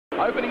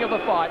Opening of the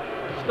fight,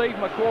 Steve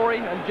McCrory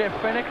and Jeff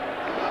Fenech.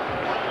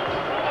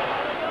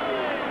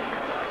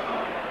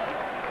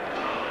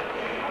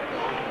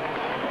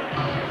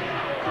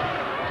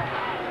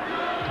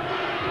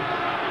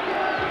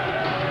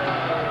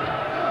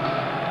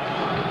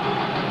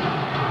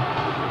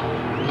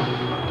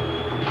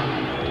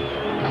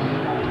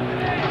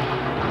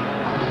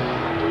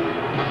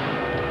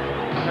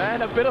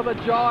 And a bit of a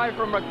jive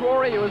from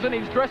McCrory, who was in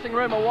his dressing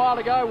room a while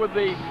ago with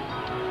the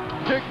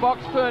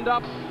jukebox turned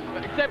up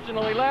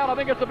exceptionally loud. I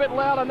think it's a bit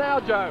louder now,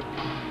 Joe.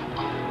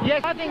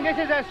 Yes, I think this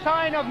is a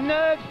sign of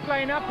nerves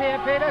playing up here,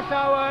 Peter. So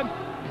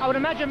I would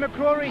imagine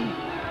McCrory,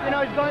 you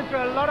know, is going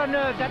through a lot of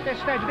nerves at this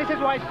stage. This is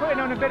why he's putting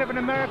on a bit of an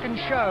American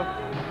show.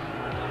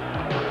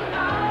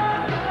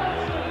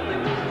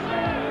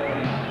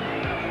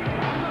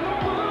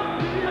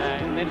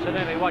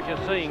 Incidentally, what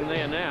you're seeing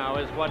there now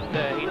is what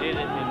he did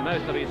in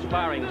most of his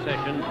sparring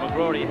sessions.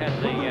 McCrory had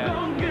the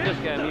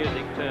disco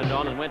music turned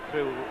on and went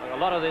through a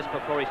lot of this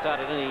before he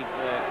started any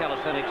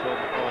calisthenics or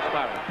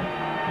sparring.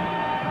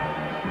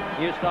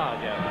 New style,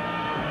 Joe.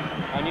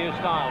 A new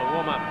style to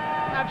warm up.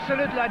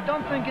 Absolutely. I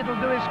don't think it'll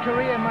do his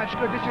career much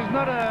good. This is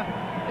not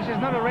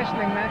a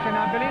wrestling match, and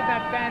I believe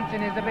that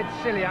dancing is a bit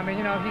silly. I mean,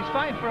 you know, if he's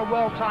fighting for a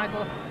world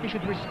title, he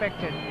should respect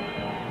it.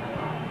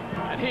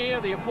 And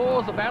here the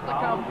applause about to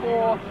come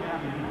for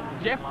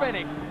Jeff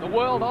Fenech, the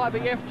world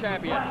IBF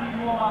champion.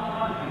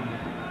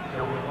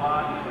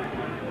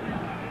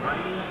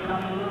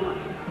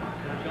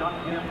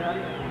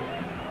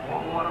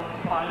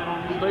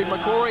 Steve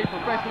McCrory,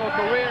 professional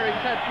career,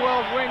 he's had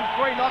 12 wins,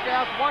 3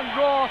 knockouts, 1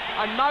 draw,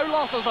 and no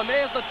losses. And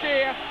there's the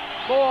cheer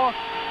for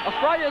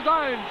Australia's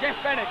own Jeff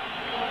Fenech.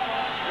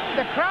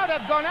 The crowd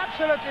have gone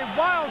absolutely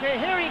wild here.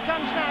 Here he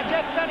comes now,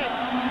 Jeff Fenech.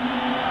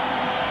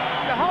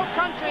 The whole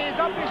country is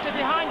obviously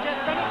behind Jeff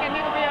Fenech, and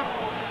it'll be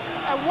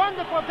a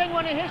wonderful thing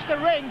when he hits the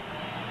ring,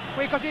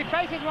 because he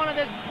faces one of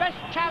the best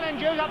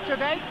challengers up to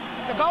date,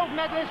 the gold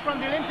medalist from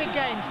the Olympic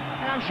Games.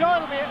 And I'm sure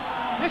it'll be...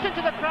 Listen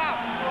to the crowd.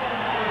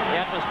 The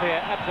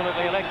atmosphere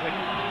absolutely electric.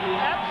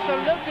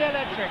 Absolutely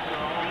electric.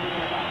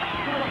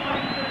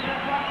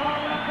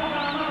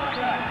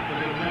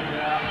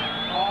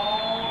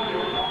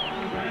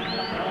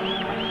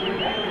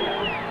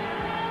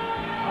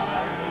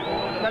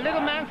 The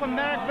little man from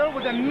Marrickville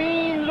with a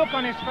mean look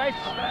on his face.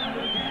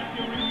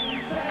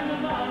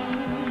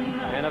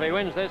 And if he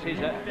wins this, he's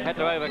had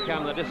to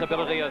overcome the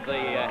disability of the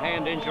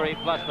hand injury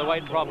plus the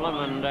weight problem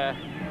and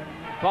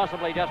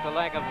possibly just a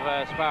lack of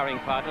sparring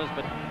partners,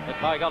 but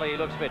by golly, he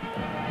looks fit.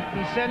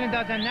 He certainly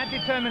does, and that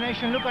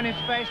determination look on his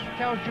face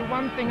tells you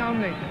one thing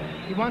only.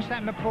 He wants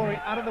that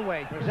McCrory out of the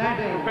way.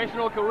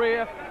 Professional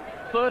career,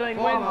 13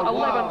 wins,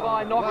 11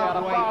 by knockout,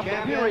 a far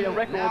superior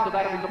record to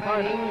that of his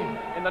opponent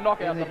in the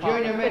knockout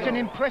department. It's an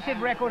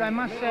impressive record, I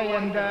must say,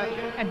 and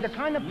the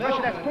kind of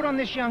pressure that's put on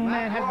this young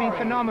man has been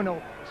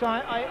phenomenal.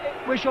 So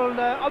we shall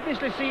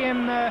obviously see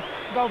him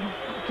go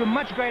to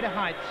much greater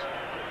heights.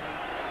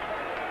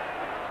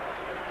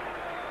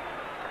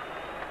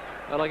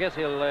 Well, I guess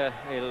he'll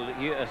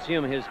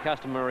assume his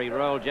customary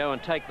role, Joe,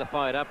 and take the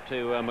fight up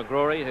to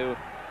McCrory, who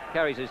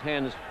carries his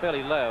hands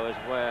fairly low,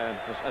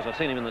 as I've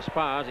seen him in the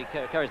spars. He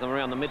carries them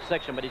around the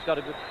midsection, but he's got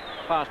a good,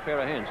 fast pair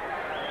of hands.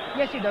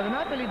 Yes, he does, and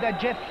I believe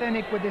that Jeff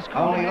Fenech, with his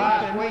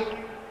combinations,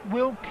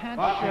 will catch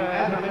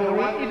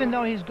McCrory, even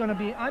though he's going to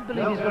be, I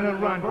believe he's going to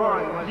run.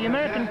 The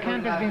American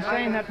camp has been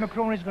saying that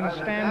McCrory is going to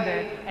stand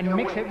there and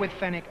mix it with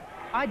Fenech.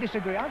 I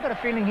disagree. I've got a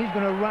feeling he's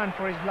going to run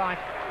for his life,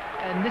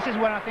 and this is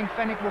where I think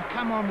Fenech will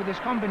come on with his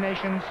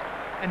combinations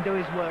and do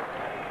his work.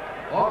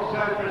 Also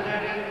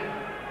presenting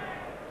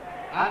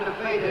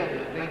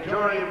undefeated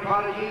Victorian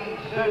prodigy,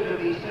 soon to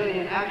be seen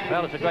in action.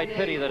 Well, it's a great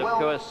pity that, of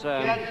course,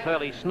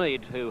 Hurley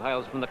Sneed, who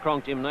hails from the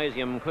Cronk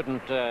Gymnasium,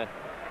 couldn't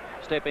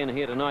step in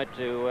here tonight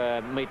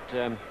to meet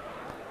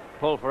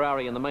Paul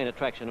Ferrari in the main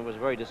attraction. It was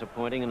very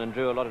disappointing and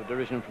drew a lot of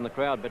derision from the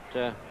crowd,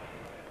 but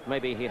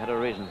maybe he had a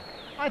reason.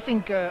 I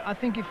think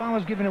if I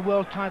was given a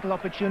world title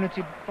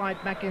opportunity to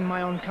fight back in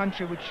my own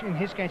country, which in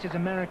his case is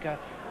America,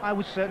 I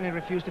would certainly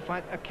refuse to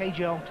fight a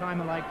cage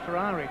old-timer like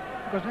Ferrari,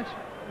 because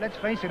let's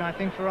face it, I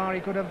think Ferrari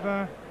could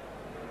have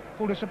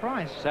pulled a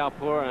surprise.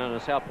 Southpaw, and a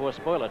southpaw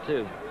spoiler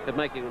too. Could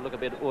make you look a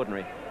bit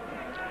ordinary.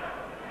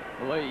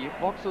 The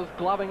boxers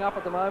gloving up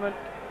at the moment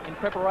in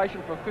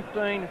preparation for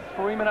 15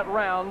 3-minute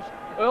rounds.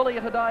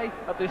 Earlier today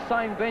at this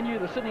same venue,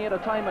 the Sydney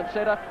Entertainment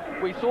Centre,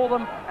 we saw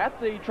them at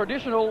the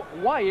traditional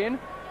weigh-in,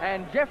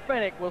 and Jeff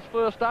Fenech was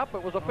first up.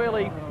 It was a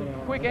fairly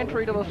quick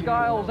entry to the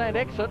scales and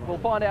exit. We'll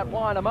find out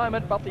why in a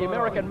moment, but the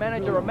American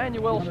manager,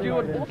 Emmanuel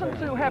Stewart, wasn't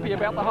too happy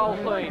about the whole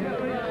scene.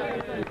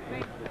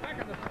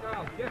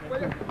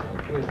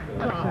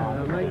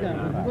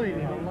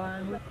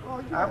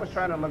 I was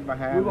trying to look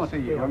behind to see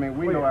you. I mean,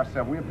 we know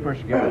ourselves. We'll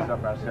push guys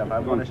up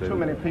ourselves. There's too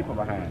many people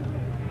behind.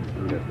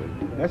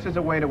 This is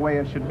the way the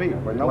weigh-in should be,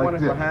 where no one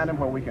is behind him,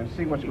 where we can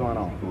see what's going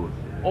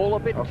on. All a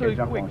bit too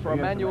quick for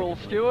Emmanuel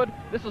Stewart.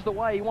 This is the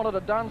way he wanted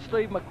it done.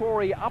 Steve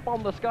McCrory up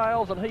on the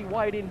scales, and he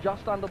weighed in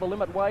just under the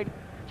limit weight.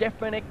 Jeff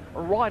Fenech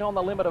right on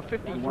the limit of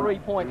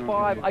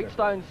 53.5, 8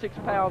 stone 6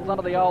 pounds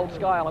under the old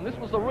scale. And this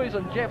was the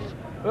reason Jeff's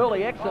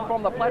early exit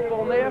from the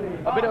platform there,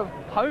 a bit of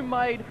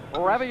homemade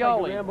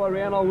ravioli. Round by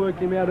round, I worked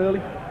him out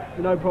early,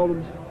 no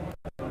problems.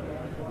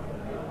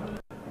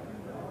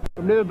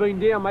 I've never been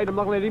down, mate. I'm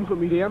not going to let him put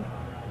me down.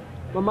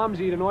 My mum's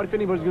here tonight. If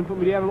anybody's going to put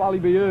me down, it'll only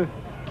be her.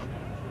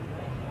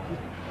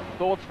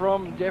 Thoughts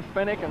from Jeff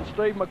Fenech and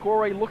Steve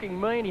McCrory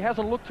looking mean. He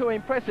hasn't looked too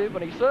impressive,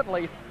 and he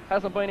certainly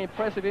hasn't been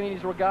impressive in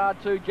his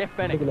regard to Jeff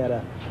Fenech. Looking at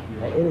an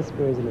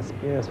inexperienced and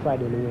experienced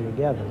fighter in the ring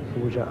together,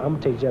 which I'm going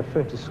to take Jeff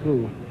Fenech to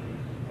school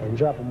and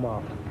drop him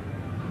off.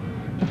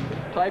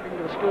 Take him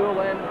to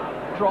school and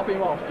drop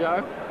him off,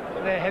 Joe.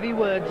 They're heavy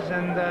words,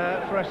 and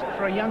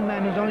for a young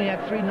man who's only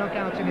had 3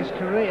 knockouts in his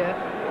career,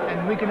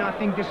 and we can, I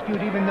think,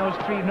 dispute even those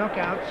 3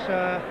 knockouts,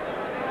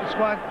 it's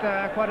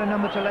quite a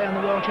number to lay on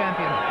the world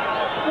champion.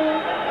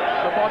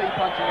 The body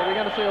punching, are we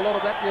going to see a lot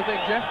of that, do you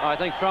think, Jeff? I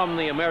think from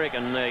the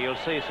American, you'll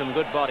see some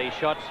good body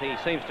shots. He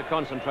seems to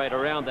concentrate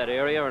around that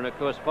area, and of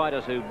course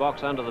fighters who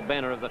box under the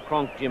banner of the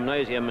Kronk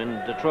Gymnasium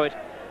in Detroit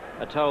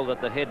are told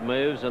that the head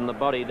moves and the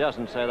body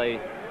doesn't, so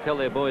they tell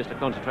their boys to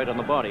concentrate on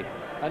the body.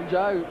 And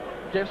Joe,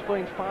 Jeff's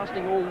been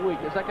fasting all week.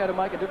 Is that going to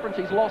make a difference?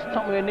 He's lost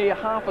somewhere near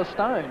half a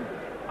stone.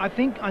 I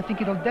think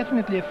it'll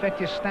definitely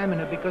affect his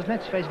stamina, because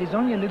let's face it, he's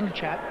only a little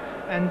chap,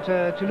 and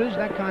to lose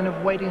that kind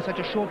of weight in such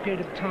a short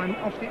period of time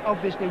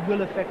obviously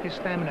will affect his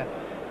stamina.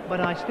 But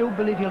I still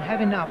believe he'll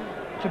have enough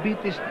to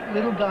beat this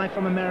little guy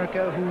from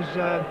America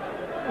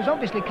who's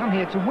obviously come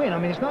here to win. I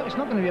mean, it's not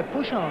going to be a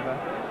pushover,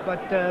 but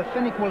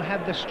Fenech will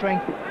have the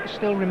strength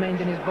still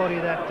remained in his body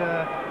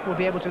that will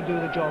be able to do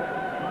the job.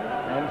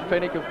 And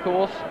Fenech, of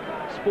course,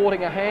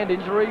 sporting a hand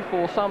injury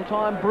for some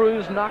time,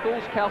 bruised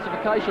knuckles,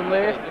 calcification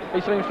there. He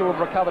seems to have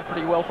recovered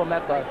pretty well from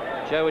that, though.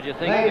 Joe, would you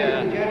think, Ladies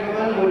and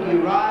gentlemen, would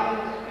you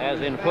rise? as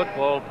in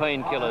football,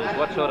 painkillers,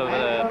 what sort of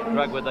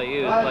drug would they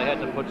use if they had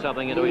to put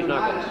something into his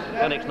knuckles,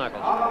 Fenech's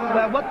knuckles?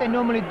 Well, what they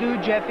normally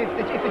do, Jeff, if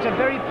it's a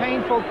very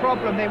painful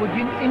problem, they would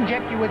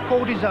inject you with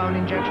cortisone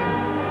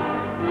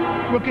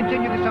injection. We'll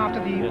continue this after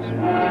the...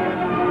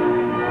 Yes.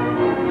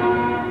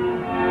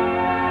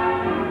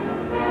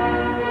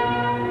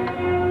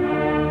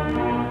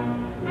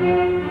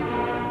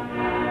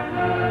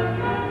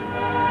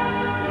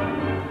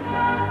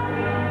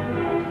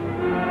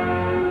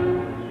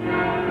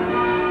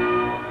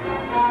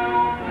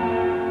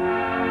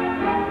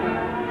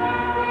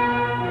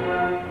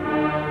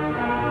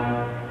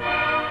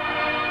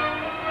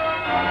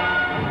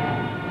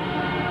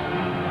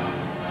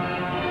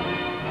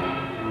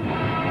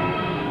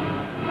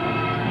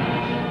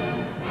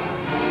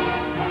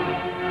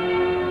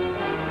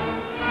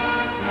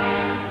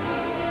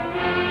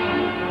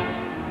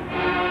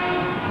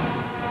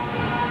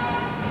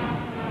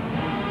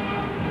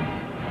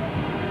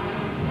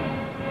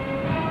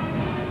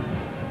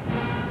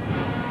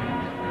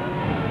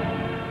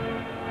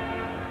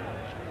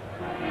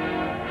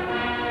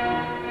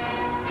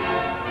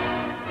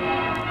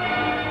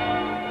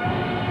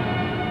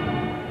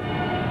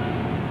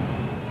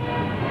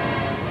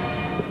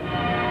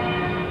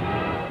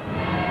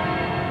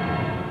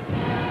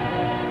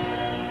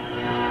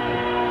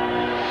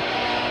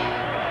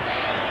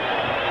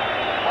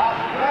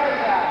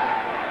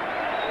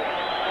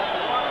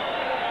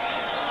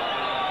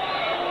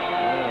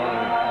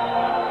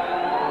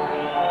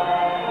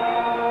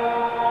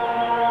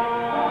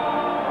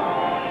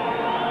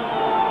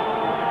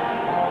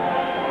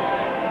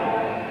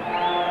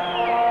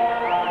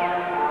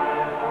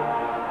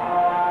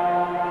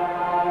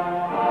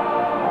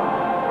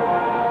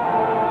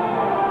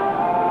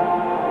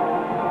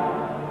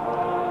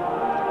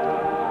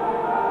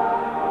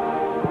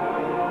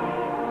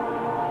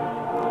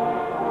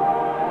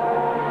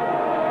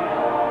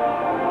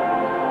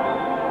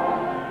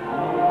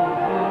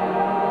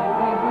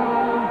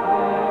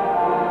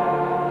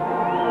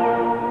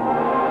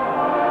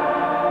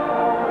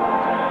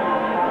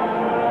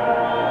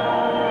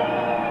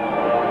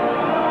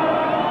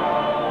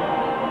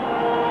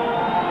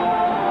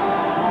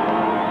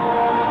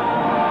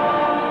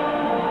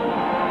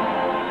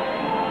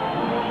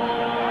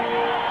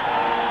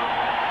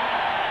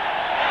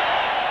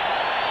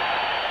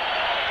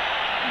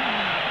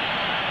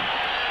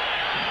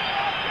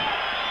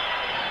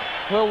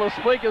 Well, the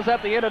speakers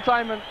at the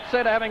entertainment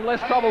centre having less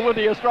trouble with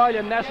the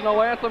Australian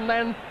national anthem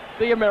than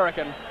the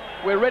American.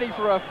 We're ready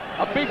for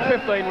a big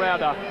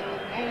 15-rounder.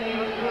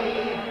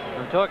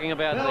 I'm talking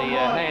about the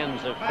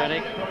hands of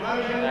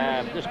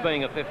Fenech. This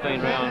being a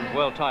 15-round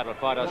world title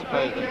fight, I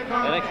suppose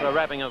an extra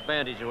wrapping of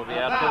bandage will be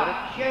out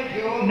to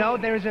it. No,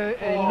 there is a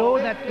law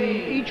that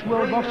each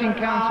World Boxing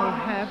Council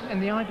has,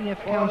 and the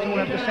IBF Council will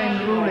have the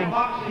same ruling.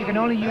 You can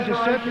only use a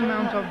certain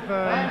amount of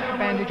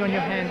bandage on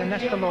your hand, and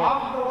that's the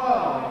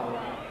law.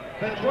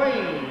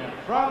 Between,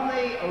 from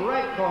the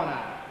red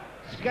corner,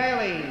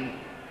 scaling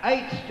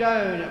 8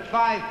 stone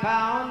 5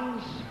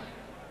 pounds,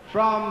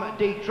 from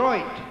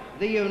Detroit,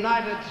 the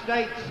United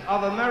States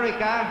of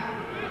America,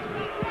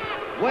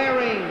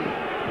 wearing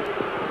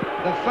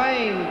the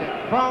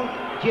famed Kronk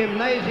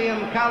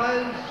Gymnasium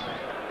colors,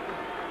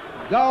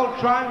 gold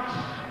trunks,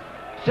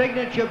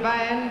 signature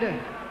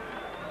band,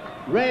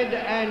 red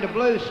and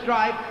blue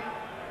stripe,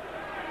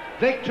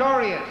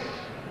 victorious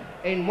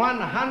in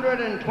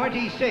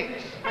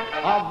 126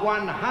 of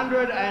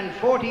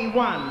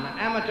 141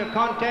 amateur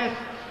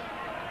contests,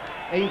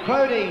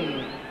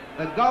 including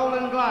the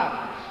Golden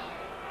Gloves,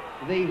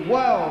 the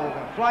World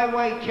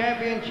Flyweight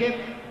Championship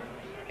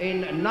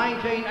in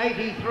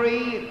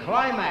 1983,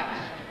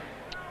 climaxed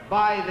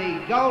by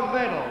the gold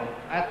medal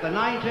at the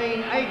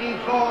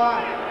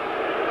 1984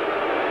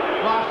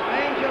 Los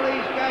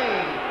Angeles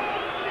Games.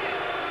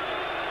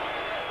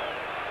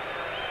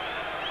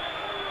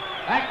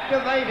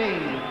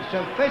 Activating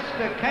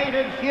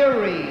sophisticated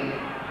fury,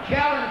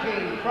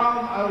 challenging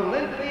from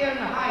Olympian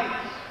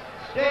heights,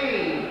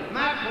 Steve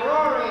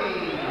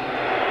McCrory.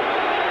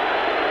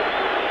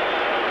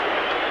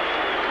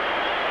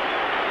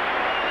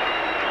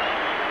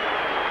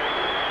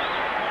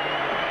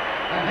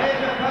 And his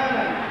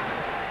opponent,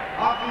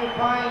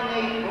 occupying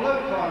the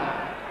blue corner,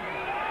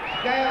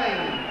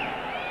 scaling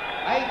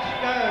 8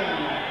 stone,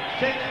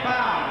 6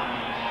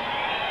 pounds,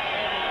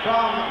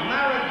 from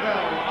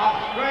Marrickville,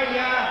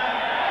 Australia,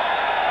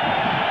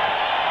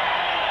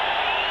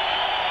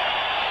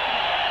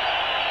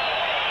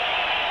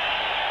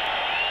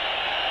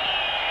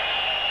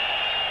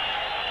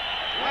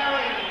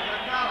 wearing the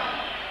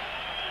colours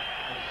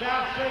of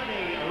South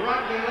Sydney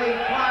Rugby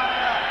League Club,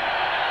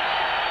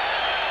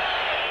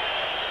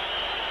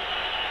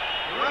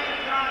 red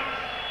trunks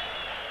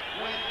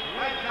with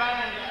red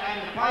bands and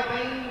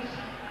pipings,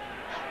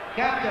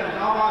 captain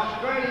of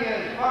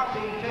Australia's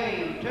boxing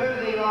team to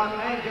the Los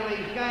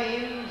Angeles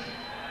Games,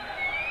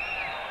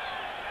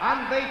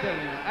 unbeaten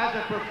as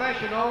a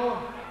professional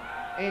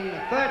in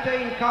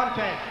 13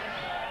 contests,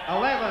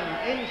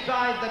 11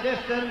 inside the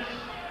distance,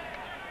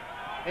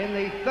 in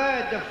the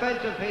 3rd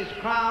defence of his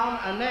crown,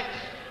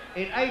 annexed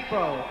in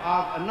April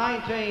of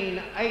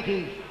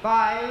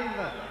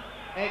 1985,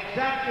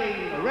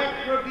 exacting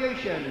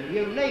retribution,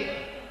 unique,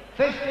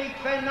 fistic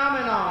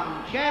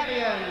phenomenon,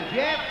 champion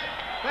Jeff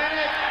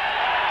Fenech.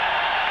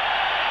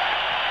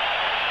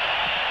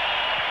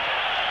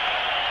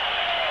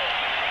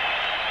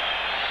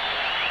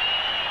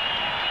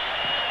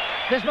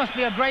 This must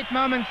be a great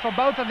moment for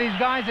both of these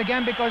guys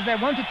again, because they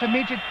wanted to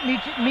meet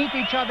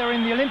each other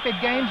in the Olympic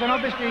Games, and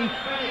obviously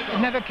it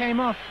never came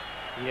off.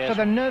 Yes. So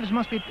the nerves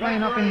must be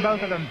playing up in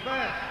both of them.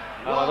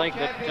 Well, I think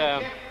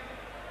that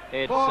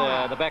it's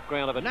the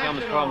background of it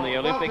comes from the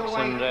Olympics,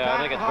 and I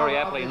think it's very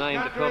aptly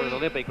named to call it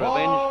Olympic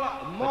revenge,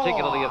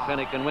 particularly if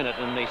Fenech can win it,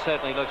 and he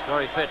certainly looks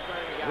very fit.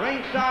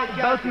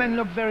 Both men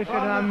look very fit,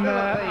 and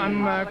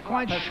I'm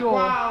quite sure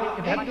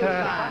that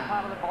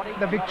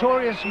the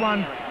victorious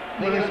one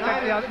will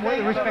respect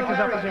his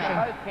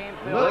opposition.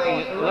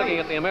 Looking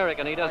at the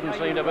American, he doesn't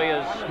seem to be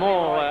as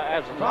small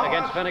as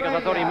against Fenech as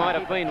I thought he might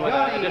have been, with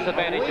a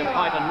disadvantage of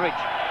height and reach.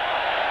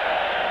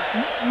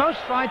 Most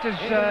fighters,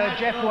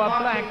 Jeff, who are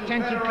black,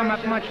 tend to come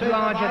up much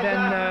larger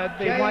than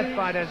the white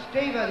fighters.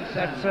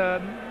 That's,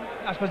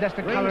 I suppose that's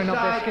the colouring of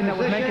their skin that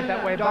would make it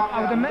that way. But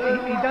I would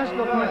imagine he does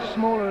look much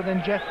smaller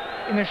than Jeff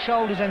in the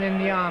shoulders and in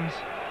the arms.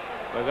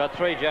 We've got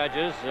 3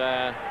 judges,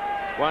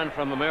 one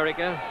from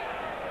America,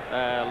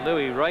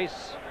 Louis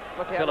Race,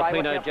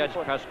 Filipino judge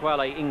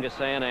Pasquale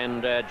Ingasan,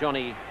 and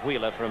Johnny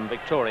Wheeler from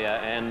Victoria,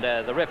 and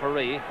the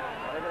referee,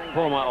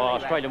 former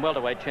Australian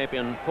welterweight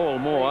champion Paul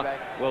Moore,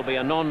 will be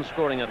a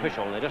non-scoring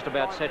official. They're just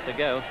about set to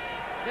go.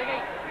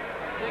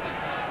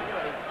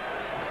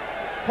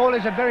 Paul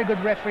is a very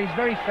good referee, he's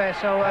very fair,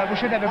 so we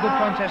should have a good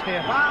contest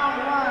here.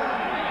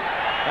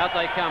 Out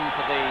they come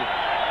for the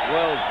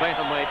World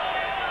Bantamweight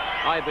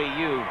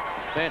IBU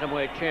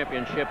Bantamweight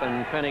Championship,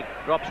 and Fenech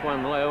drops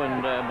one low,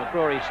 and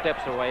McCrory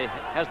steps away,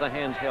 has the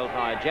hands held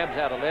high, jabs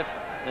out a left,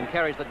 and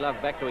carries the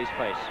glove back to his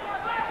face.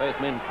 Both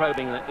men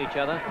probing each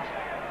other.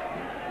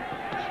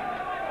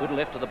 Good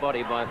left to the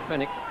body by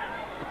Fenech.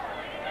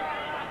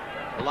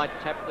 A light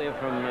tap there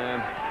from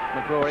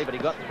McCrory, but he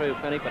got through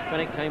Fenech, but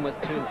Fenech came with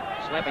 2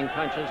 slapping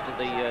punches to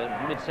the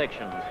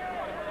midsection.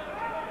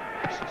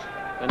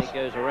 Fenech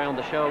goes around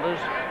the shoulders,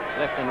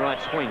 left and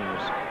right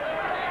swings.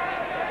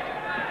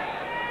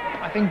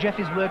 I think Jeff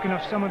is working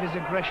off some of his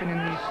aggression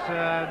in these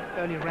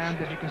early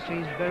rounds. As you can see,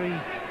 he's very,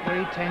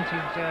 very tense.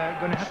 He's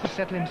going to have to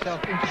settle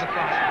himself into the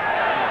fight.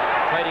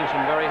 Trading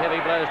some very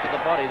heavy blows to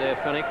the body there,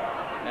 Fenech.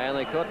 And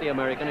they caught the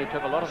American. He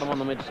took a lot of them on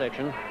the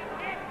midsection.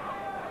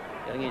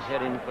 Getting his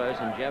head in close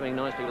and jabbing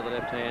nicely with the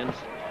left hand.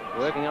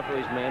 Working up to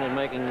his man and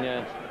making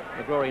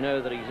McCrory know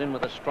that he's in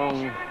with a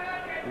strong,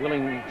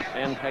 willing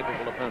and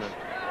capable opponent.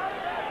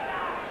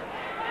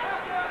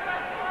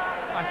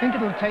 I think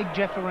it'll take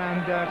Jeff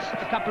around a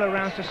couple of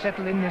rounds to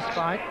settle in this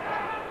fight,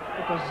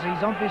 because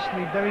he's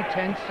obviously very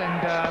tense,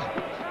 and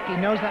he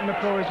knows that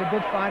McCrory is a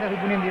good fighter. Who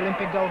winning the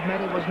Olympic gold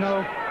medal was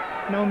no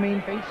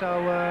mean feat,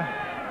 so...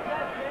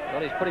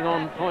 Well, he's putting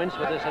on points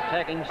with this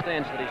attacking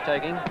stance that he's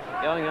taking,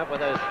 going up with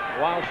those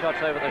wild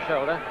shots over the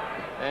shoulder,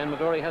 and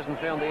McCrory hasn't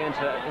found the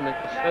answer in the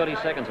early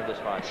seconds of this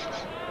fight.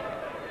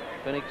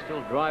 Fenech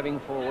still driving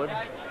forward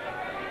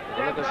with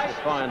a look of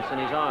defiance in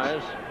his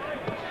eyes,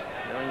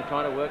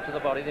 Trying to work to the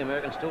body. The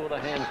American still with the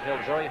hands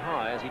held very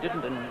high, as he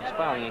didn't in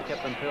sparring. He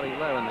kept them fairly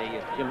low in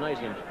the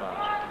gymnasium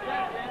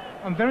spars.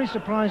 I'm very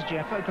surprised,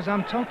 Jeff, because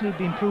I'm totally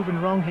been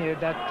proven wrong here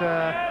that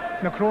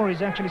McCrory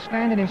is actually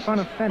standing in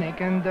front of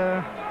Fenech and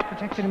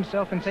protected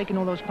himself and taking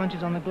all those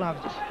punches on the gloves.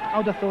 I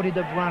would have thought he'd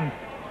have run.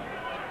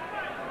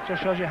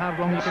 Just shows you how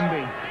wrong you can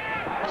be.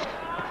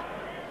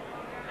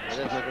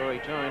 There's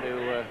McCrory trying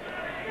to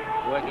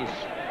work his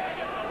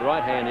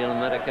right hand in on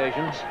that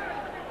occasion.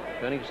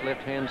 Fenech's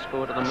left hand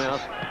scored to the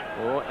mouth,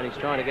 and he's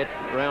trying to get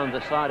round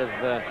the side of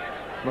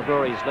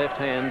McCrory's left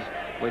hand,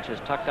 which is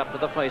tucked up to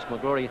the face.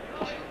 McCrory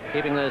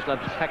keeping those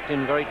gloves packed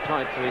in very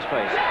tight to his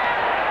face.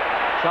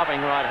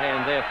 Chopping right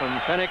hand there from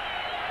Fenech.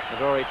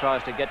 McCrory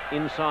tries to get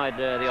inside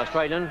the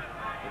Australian.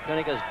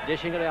 Fenech is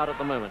dishing it out at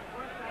the moment.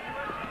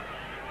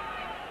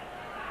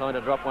 Trying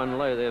to drop one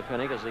low there,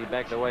 Fenech, as he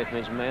backed away from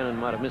his man and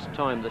might have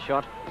mistimed the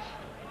shot.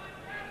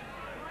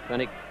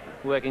 Fenech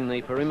working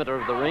the perimeter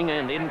of the ring,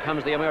 and in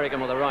comes the American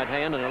with a right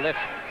hand and a left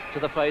to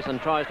the face and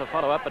tries to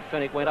follow up, but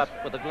Fenech went up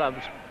with the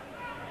gloves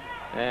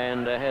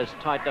and has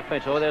tight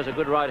defense. Oh, there's a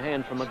good right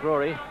hand from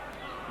McCrory.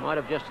 Might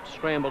have just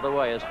scrambled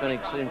away as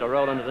Fenech seemed to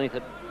roll underneath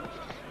it.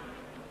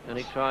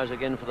 Fenech tries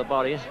again for the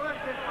body.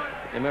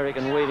 The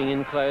American weaving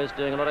in close,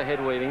 doing a lot of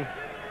head weaving.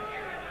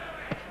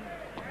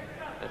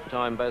 That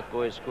time both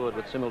boys scored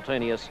with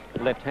simultaneous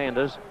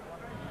left-handers.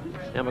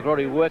 Now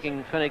McCrory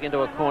working Fenech into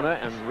a corner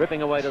and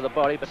ripping away to the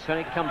body, but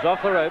Fenech comes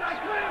off the ropes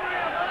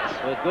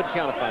with good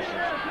counterpunches.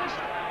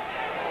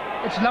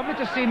 It's lovely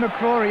to see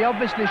McCrory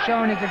obviously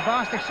showing his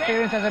vast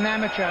experience as an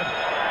amateur,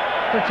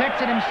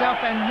 protecting himself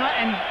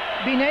and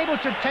being able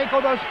to take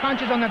all those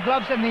punches on the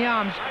gloves and the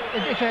arms.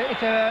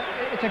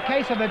 It's a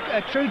case of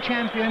a true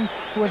champion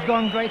who has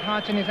gone great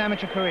heights in his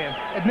amateur career.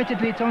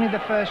 Admittedly, it's only the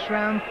first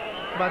round,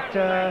 but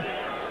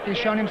he's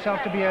shown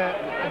himself to be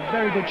a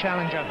very good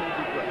challenger.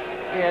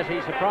 Yes,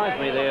 he surprised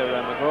me there,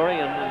 McCrory,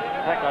 and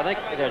in fact I think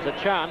there's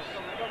a chance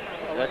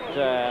that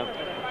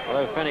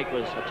although Fenech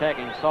was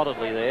attacking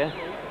solidly there,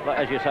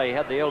 as you say, he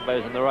had the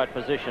elbows in the right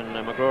position,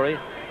 McCrory,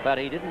 but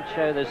he didn't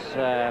show this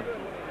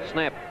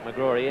snap,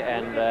 McCrory,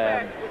 and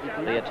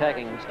the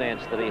attacking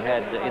stance that he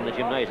had in the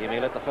gymnasium. He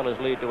let the fellows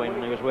lead to him,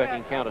 and he was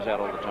working counters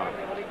out all the time.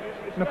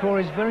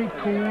 McCrory is very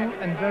cool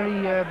and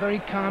very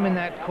calm in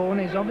that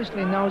corner. He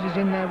obviously knows he's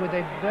in there with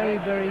a very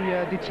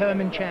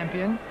determined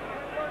champion.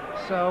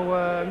 So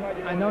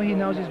I know he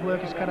knows his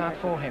work is cut out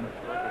for him.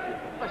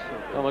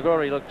 Well,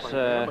 McCrory looks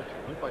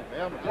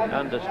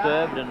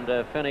undisturbed, and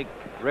Fenech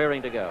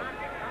raring to go.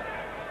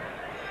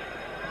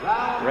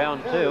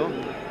 Round two.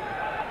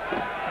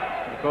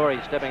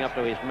 McCrory stepping up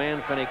to his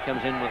man. Fenech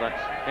comes in with the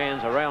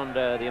hands around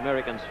the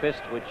American's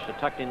fist, which are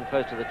tucked in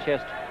close to the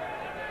chest.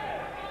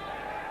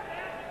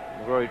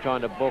 McCrory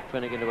trying to balk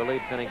Fenech into a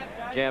lead. Fenech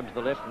jabs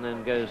the left and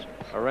then goes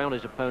around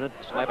his opponent,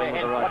 slapping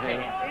with the right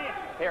hand.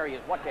 There he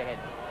is. Watch your head.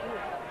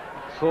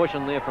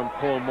 Caution there from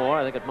Paul Moore.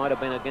 I think it might have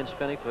been against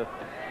Fenech, for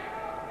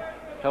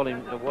told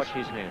him to watch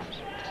his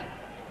hands.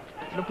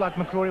 It looked like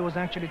McCrory was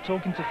actually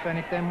talking to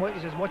Fenech then. He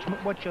says, watch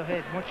your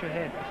head, watch your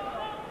head.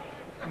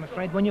 I'm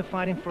afraid when you're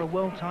fighting for a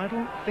world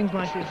title, things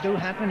like this do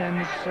happen,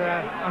 and it's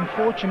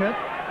unfortunate,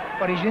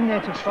 but he's in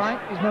there to fight.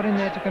 He's not in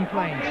there to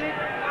complain.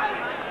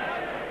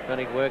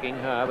 Fenech working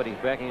hard, but he's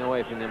backing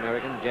away from the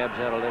American. Jabs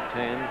out a left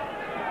hand.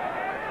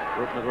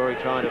 McCrory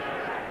trying to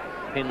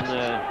pin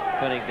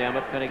Fenech down,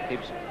 but Fenech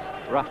keeps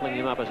ruffling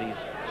him up as he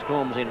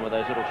storms in with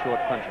those little short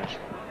punches.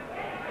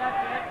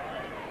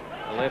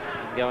 The left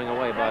going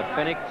away by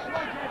Fenech.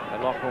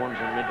 Lockhorns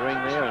in mid-ring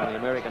there, and the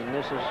American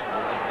misses.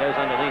 It goes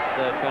underneath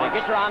Fenech.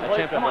 Get your arm,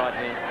 please. Attempted right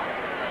hand.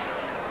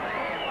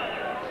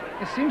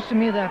 It seems to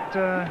me that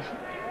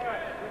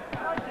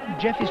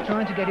Jeff is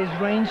trying to get his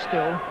range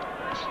still.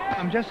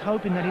 I'm just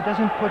hoping that he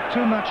doesn't put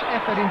too much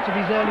effort into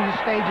these early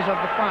stages of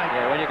the fight.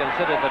 Yeah, when you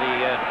consider that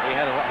he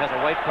has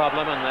a weight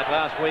problem, and that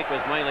last week was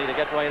mainly to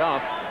get weight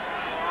off,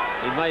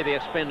 he may be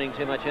expending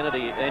too much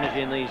energy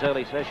in these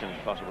early sessions,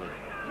 possibly.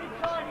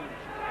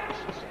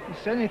 He's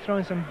certainly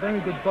throwing some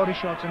very good body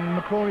shots, and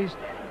McCrory's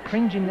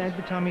cringing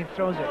every time he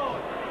throws it.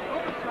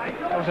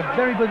 That was a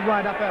very good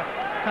right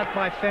uppercut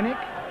by Fenech.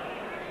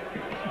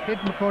 Hit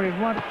McCrory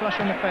right flush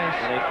in the face.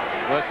 And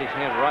he worked his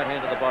right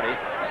hand to the body.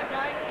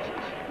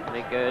 And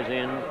he goes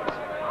in.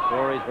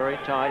 McCrory's very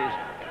tight. He's,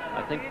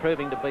 I think,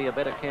 proving to be a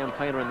better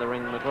campaigner in the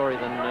ring, McCrory,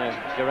 than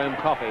Jerome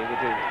Coffey.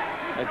 Would you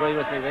agree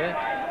with me there?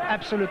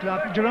 Absolutely.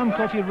 Jerome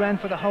Coffey ran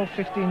for the whole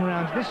 15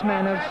 rounds. This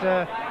man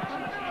has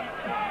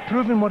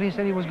proven what he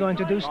said he was going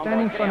to do,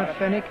 stand in front of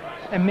Fenech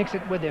and mix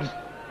it with him.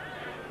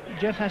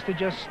 Jeff has to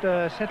just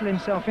settle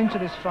himself into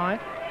this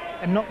fight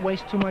and not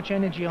waste too much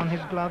energy on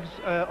his gloves,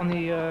 on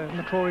the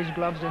McCrory's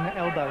gloves and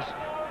elbows.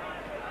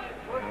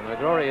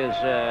 McCrory is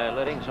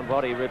letting some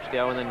body rips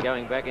go and then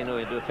going back into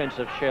a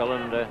defensive shell,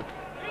 and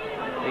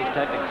these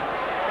tactics.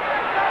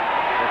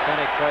 If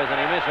Fenech throws and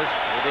he misses,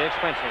 it'll be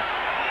expensive.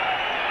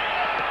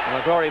 And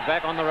McCrory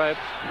back on the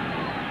ropes,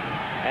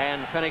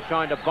 and Fenech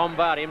trying to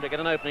bombard him to get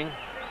an opening.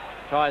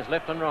 Tries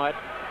left and right.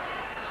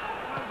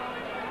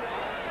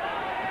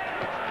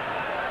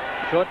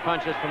 Short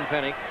punches from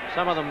Fenech,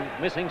 some of them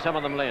missing, some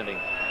of them landing.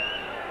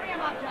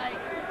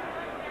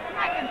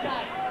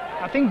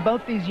 I think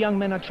both these young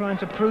men are trying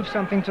to prove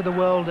something to the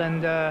world,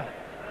 and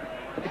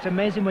it's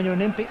amazing when you're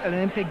an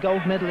Olympic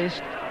gold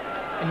medalist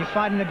and you're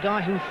fighting a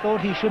guy who thought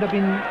he should have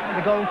been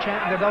the gold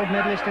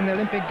medalist in the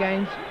Olympic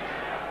Games.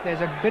 There's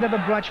a bit of a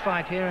grudge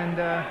fight here, and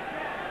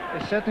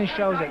it certainly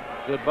shows it.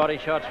 Good body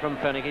shots from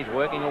Fenech. He's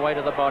working away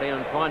to the body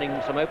and finding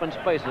some open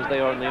spaces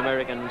there in the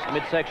Americans'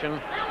 midsection.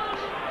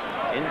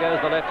 In goes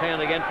the left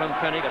hand again from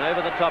Fenech, and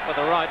over the top with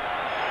the right.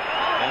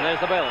 And there's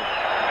the bell.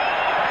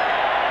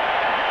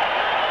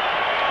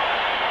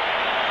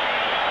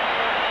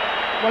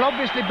 Well,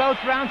 obviously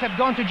both rounds have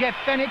gone to Jeff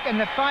Fenech, and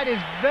the fight is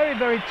very,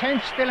 very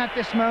tense still at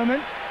this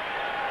moment.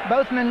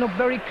 Both men look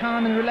very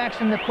calm and relaxed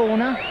in the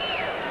corner.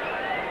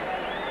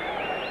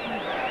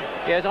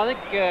 Yes, I think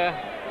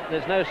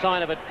there's no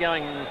sign of it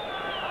going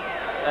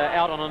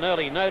out on an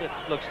early note. It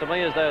looks to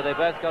me as though they've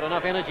both got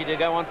enough energy to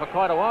go on for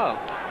quite a while.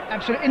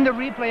 Absolutely. In the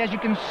replay, as you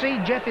can see,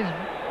 Jeff is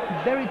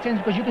very tense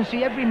because you can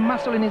see every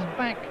muscle in his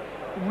back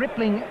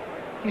rippling.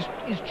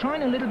 He's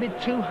trying a little bit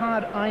too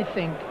hard, I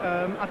think.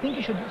 I think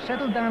he should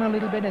settle down a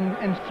little bit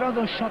and throw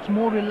those shots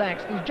more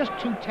relaxed. He's just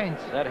too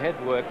tense. That head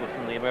work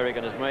from the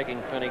American is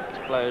making Fenech's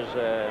blows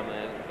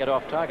get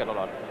off target a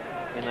lot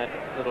in that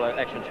little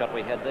action shot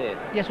we had there.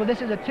 Yes, well,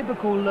 this is a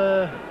typical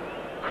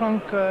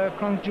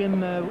Kronk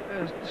gym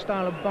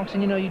style of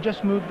boxing. You know, you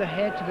just move the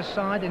head to the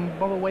side and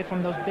bob away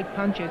from those big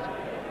punches.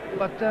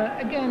 But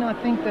again, I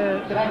think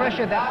the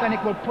pressure that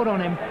Fenech will put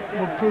on him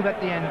will prove at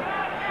the end.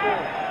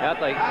 Out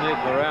they move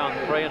for round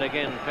 3, and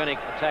again Fenech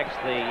attacks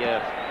the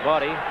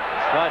body,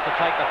 tries to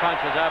take the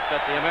punches up, but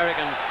the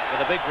American,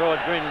 with a big broad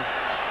grin,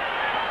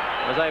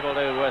 was able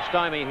to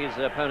stymie his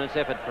opponent's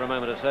effort for a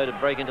moment or so to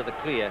break into the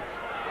clear.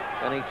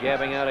 Fenech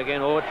jabbing out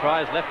again, or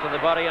tries left to the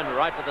body and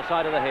right to the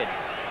side of the head.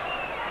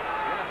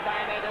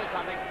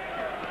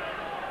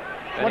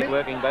 Fenech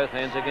working both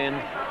hands again.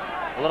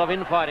 A lot of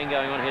infighting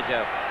going on here,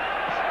 Joe.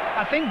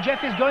 I think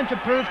Jeff is going to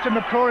prove to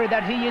McCrory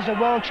that he is a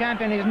world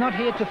champion. He's not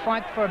here to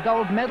fight for a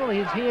gold medal.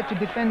 He's here to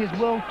defend his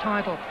world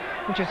title,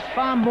 which is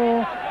far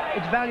more,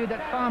 it's valued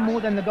at far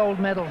more than the gold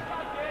medal.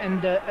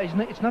 And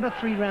it's not a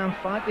 3-round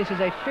fight. This is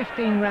a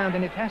 15-round,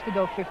 and it has to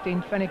go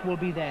 15. Fenech will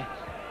be there.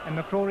 And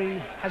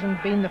McCrory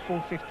hasn't been the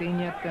full 15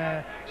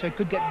 yet, so it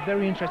could get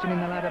very interesting in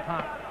the latter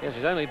part. Yes,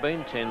 he's only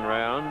been 10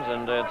 rounds,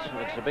 and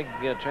it's a big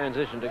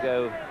transition to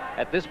go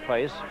at this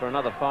pace for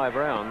another 5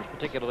 rounds,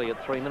 particularly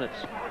at 3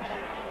 minutes.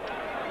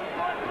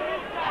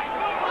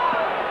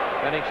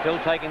 Fenech still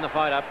taking the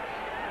fight up,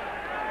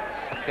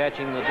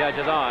 catching the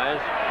judge's eyes.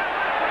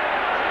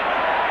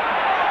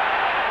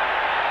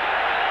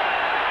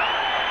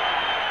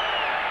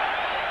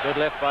 Good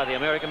left by the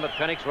American, but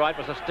Fenech's right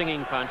was a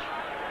stinging punch.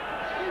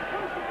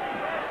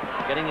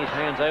 Getting his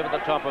hands over the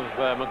top of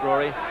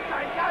McCrory.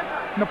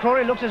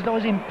 McCrory looks as though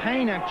he's in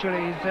pain,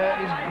 actually.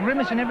 He's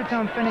grimacing every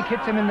time Fenech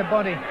hits him in the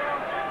body.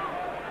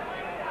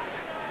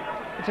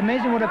 It's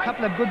amazing what a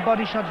couple of good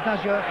body shots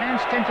does. Your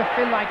hands tend to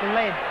feel like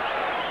lead.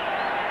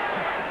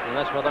 And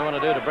that's what they want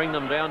to do, to bring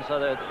them down, so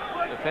that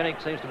Fenech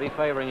seems to be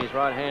favouring his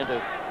right hand.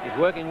 He's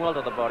working well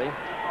to the body.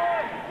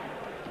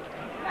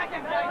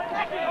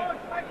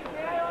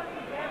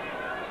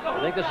 I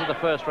think this is the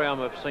first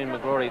round we've seen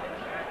McCrory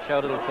show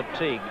a little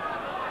fatigue.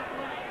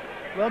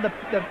 Well, the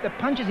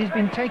punches he's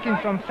been taking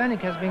from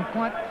Fenech has been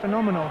quite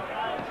phenomenal.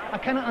 I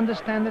cannot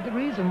understand the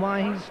reason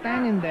why he's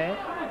standing there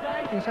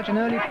in such an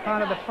early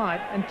part of the fight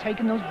and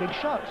taking those big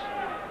shots.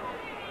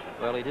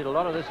 Well, he did a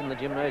lot of this in the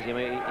gymnasium.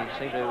 He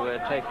seemed to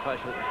take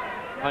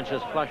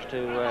punches flush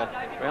to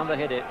around the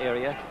head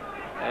area,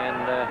 and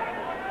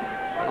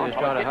he was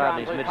trying to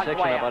harden his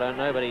midsection up, I don't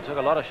know, but he took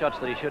a lot of shots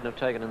that he shouldn't have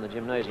taken in the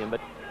gymnasium. But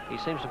he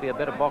seems to be a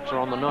better boxer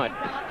on the night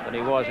than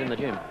he was in the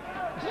gym.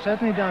 It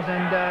certainly does,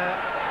 and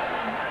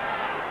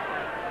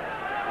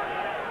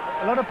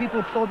a lot of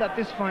people thought that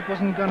this fight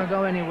wasn't going to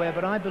go anywhere,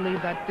 but I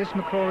believe that this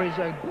McCrory is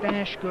a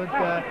dash good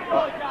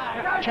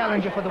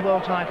challenger for the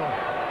world title.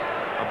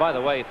 Oh, by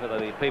the way, for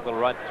the people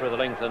right through the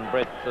length and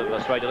breadth of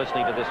Australia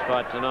listening to this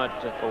fight tonight,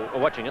 or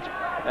watching it,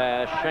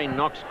 Shane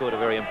Knox scored a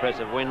very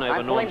impressive win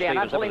over Norm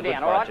Stevens. That was a good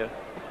fight, Joe.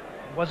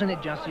 Wasn't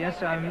it just?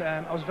 Yes, I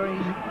was very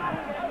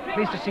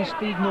pleased to see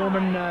Steve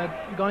Norman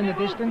going the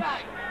distance,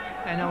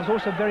 and I was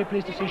also very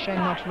pleased to see Shane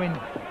Knox win.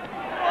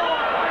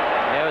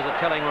 There was a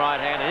telling right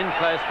hand, and in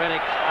close,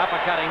 Fenech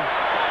uppercutting,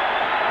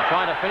 and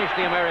trying to finish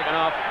the American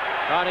off,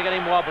 trying to get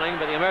him wobbling,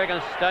 but the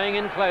American staying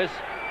in close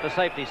for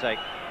safety's sake.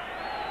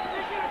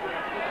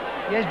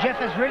 Yes, Jeff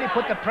has really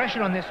put the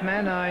pressure on this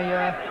man.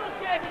 I'm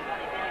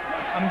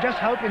just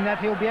hoping that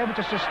he'll be able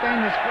to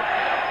sustain this.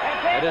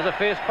 It is a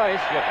fierce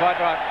pace, you're quite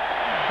right.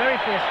 Very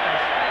fierce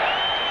pace.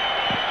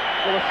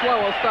 Well, a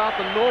slower start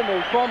than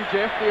normal from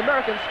Jeff. The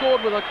Americans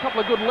scored with a couple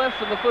of good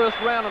lefts in the first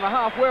round and a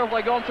half. Where have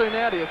they gone to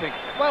now, do you think?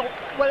 Well,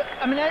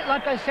 I mean,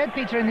 like I said,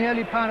 Peter, in the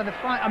early part of the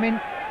fight, I mean,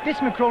 this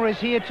McCrory is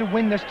here to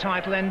win this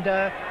title, and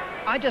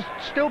I just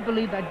still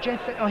believe that Jeff...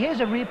 Oh,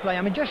 here's a replay.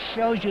 I mean, just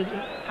shows you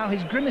how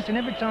he's grimacing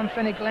every time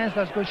Fenech lands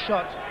those good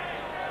shots.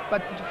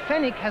 But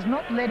Fenech has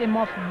not let him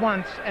off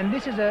once, and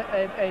this is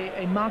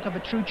a mark of a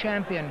true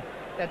champion,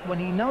 that when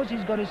he knows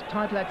he's got his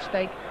title at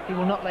stake, he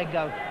will not let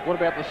go. What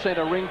about the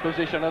centre ring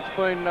position? It's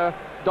been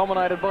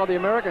dominated by the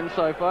Americans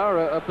so far,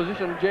 a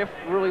position Jeff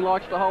really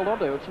likes to hold on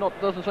to.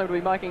 Doesn't seem to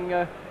be making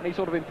any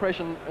sort of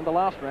impression in the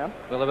last round.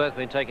 Well, they've both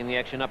been taking the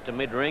action up to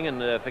mid-ring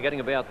and forgetting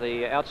about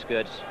the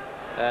outskirts.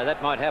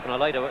 That might happen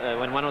later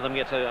when one of them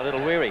gets a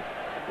little weary.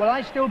 Well,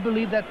 I still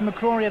believe that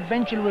McCrory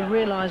eventually will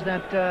realise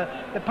that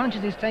the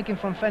punches he's taking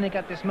from Fenech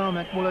at this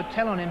moment will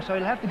tell on him, so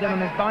he'll have to get on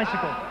his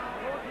bicycle.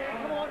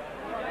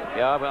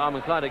 Yeah, I'm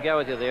inclined to go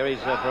with you there. He's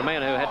for a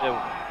man who had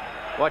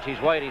to watch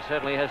his weight, he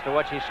certainly has to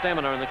watch his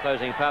stamina in the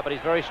closing part, but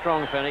he's very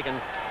strong, Fenech,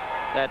 and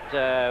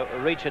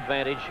that reach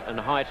advantage and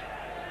height,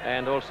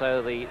 and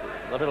also the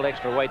little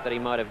extra weight that he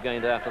might have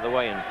gained after the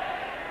weigh-in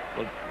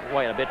will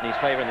weigh a bit in his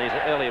favour in these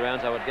early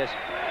rounds, I would guess.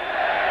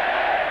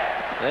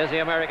 There's the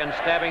American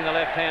stabbing the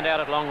left hand out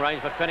at long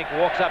range, but Fenech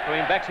walks up to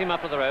him, backs him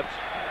up to the ropes,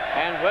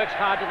 and works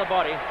hard to the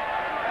body.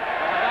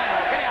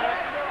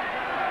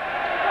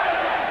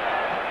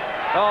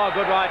 Oh,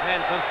 good right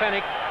hand from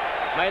Fenech.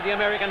 Made the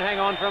American hang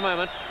on for a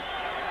moment.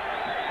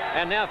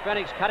 And now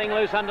Fenech's cutting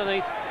loose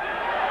underneath.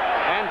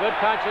 And good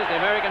punches. The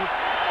American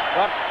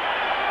got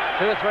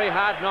 2 or 3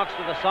 hard knocks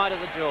to the side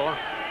of the jaw.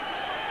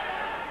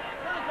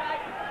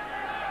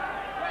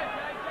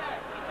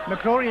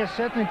 McCrory has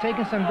certainly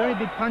taken some very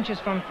big punches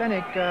from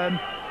Fenech.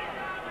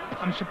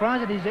 I'm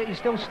surprised that he's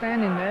still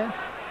standing there.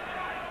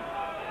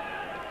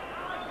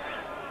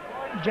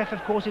 Jeff,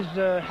 of course,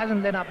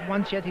 hasn't let up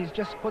once yet. He's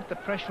just put the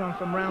pressure on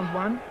from round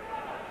 1.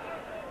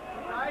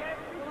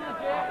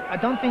 I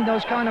don't think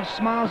those kind of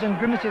smiles and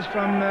grimaces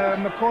from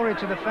McCrory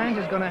to the fans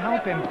is going to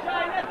help him.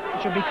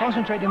 He should be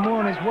concentrating more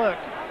on his work.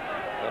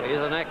 Well, he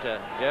is an actor,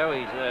 Joe.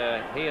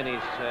 He and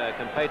his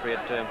compatriot,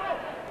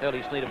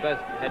 Hurley Sneed, have both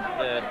had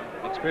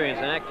experience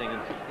in acting,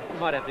 and he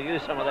might have to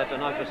use some of that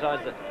tonight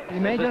besides the... He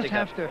may just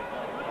have to.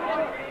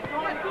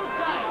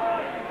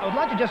 I would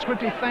like to just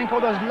quickly thank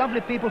all those lovely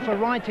people for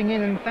writing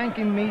in and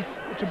thanking me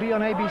to be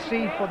on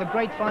ABC for the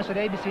great fights that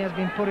ABC has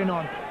been putting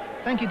on.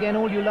 Thank you again,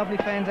 all you lovely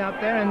fans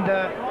out there, and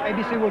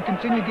ABC will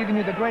continue giving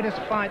you the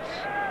greatest fights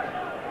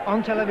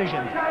on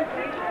television.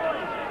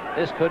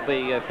 This could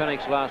be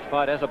Fenech's last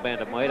fight as a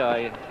bantamweight.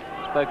 I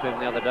spoke to him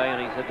the other day,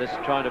 and he said this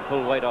trying to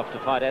pull weight off to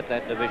fight at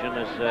that division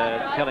is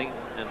telling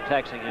and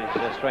taxing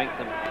his strength,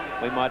 and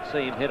we might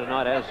see him here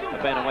tonight as a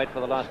bantamweight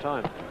for the last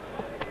time.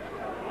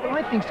 Well,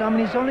 I think so. I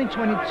mean, he's only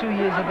 22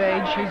 years of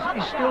age.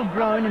 He's still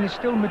growing and he's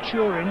still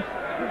maturing.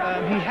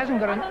 He hasn't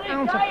got an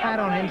ounce of fat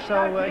on him,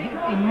 so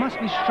he must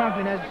be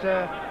struggling, as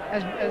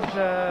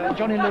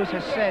Johnny Lewis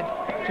has said,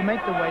 to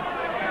make the weight.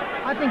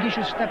 I think he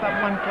should step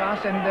up one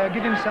class and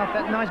give himself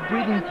that nice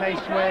breathing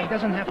pace where he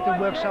doesn't have to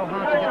work so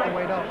hard to get the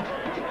weight off.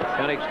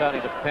 Fenech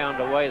starting to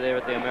pound away there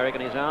at the American.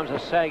 His arms are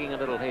sagging a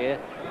little here.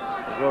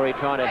 McCrory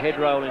trying to head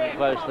roll in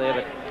close there,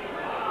 but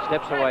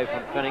steps away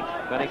from Fenech.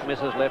 Fenech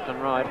misses left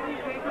and right.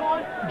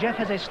 Jeff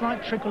has a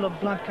slight trickle of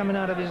blood coming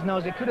out of his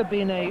nose. It could have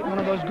been one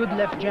of those good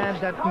left jabs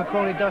that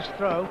McCrory does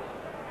throw.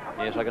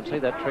 Yes, I can see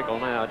that trickle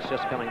now. It's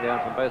just coming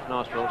down from both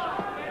nostrils.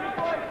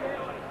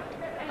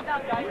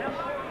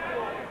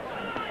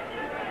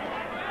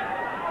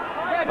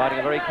 Fighting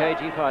a very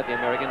cagey fight, the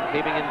American,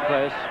 keeping in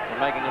close and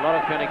making a lot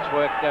of Fenech's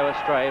work go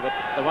astray, but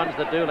the ones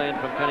that do land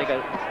from Fenech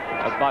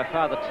are by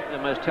far the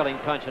most telling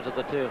punches of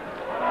the two.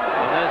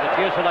 And there's a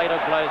fusillade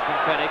of blows from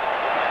Fenech.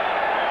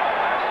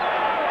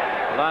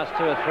 The last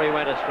 2 or 3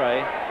 went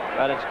astray,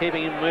 but it's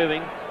keeping him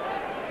moving.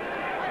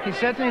 He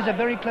certainly is a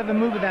very clever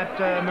mover, that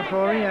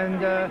McCrory,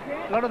 and a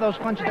lot of those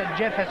punches that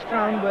Jeff has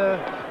thrown were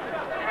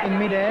in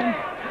mid-air,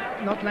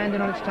 not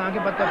landing on its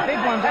target, but the big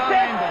ones are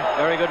landing.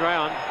 Very good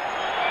round.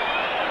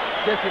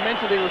 Jeff, you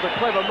mentioned he was a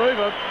clever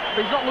mover,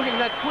 but he's not looking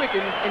that quick.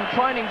 In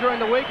training during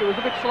the week, he was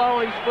a bit slow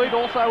on his feet.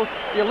 Also,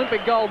 the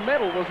Olympic gold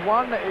medal was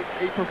won.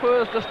 He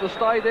prefers just to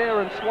stay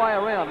there and sway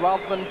around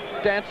rather than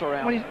dance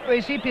around. Well,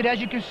 you see, Peter, as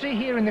you can see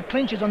here in the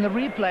clinches on the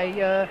replay,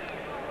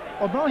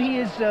 although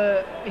he's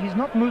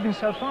not moving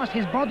so fast,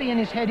 his body and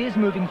his head is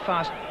moving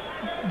fast.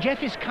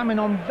 Jeff is coming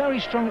on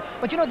very strong.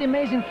 But you know, the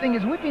amazing thing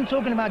is, we've been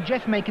talking about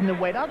Jeff making the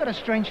weight. I've got a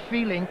strange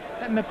feeling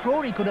that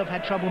McCrory could have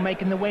had trouble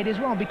making the weight as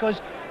well, because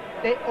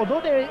although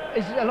there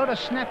is a lot of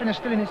snappiness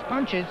still in his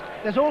punches,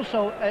 there's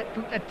also,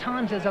 at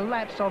times, there's a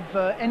lapse of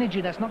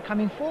energy that's not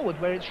coming forward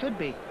where it should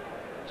be.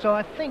 So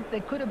I think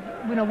they could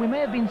have, you know, we may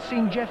have been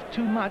seeing Jeff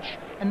too much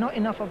and not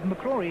enough of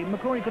McCrory.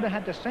 McCrory could have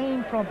had the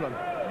same problem.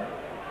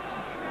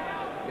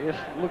 Yes,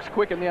 looks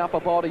quick in the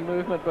upper body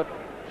movement, but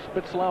a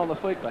bit slow on the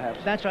feet, perhaps.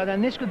 That's right,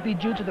 and this could be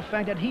due to the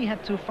fact that he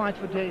had to fight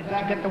to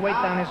get the weight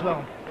down as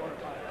well.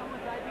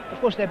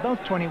 Of course, they're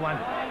both 21,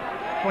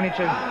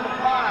 22.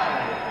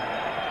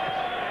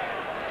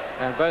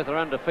 And both are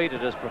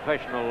undefeated as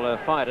professional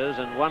fighters,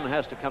 and one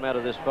has to come out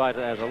of this fight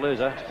as a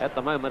loser. At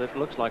the moment, it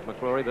looks like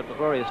McCrory, but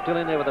McCrory is still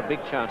in there with a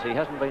big chance. He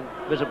hasn't been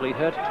visibly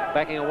hurt,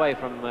 backing away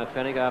from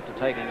Fenech after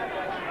taking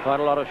quite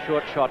a lot of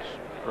short shots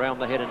around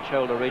the head and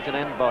shoulder region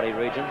and body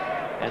region.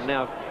 And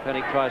now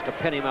Fenech tries to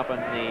pin him up on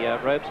the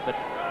ropes, but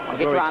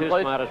McCrory,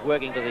 too smart, is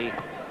working to the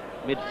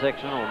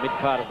midsection or mid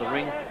part of the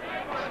ring.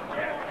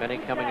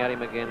 Fenech coming at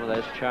him again with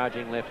those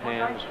charging left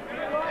hands.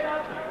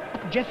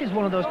 Jeff is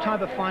one of those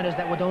type of fighters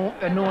that would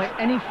annoy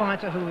any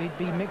fighter who he'd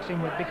be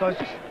mixing with, because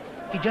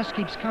he just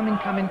keeps coming.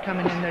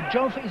 And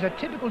Joe is a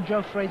typical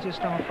Joe Frazier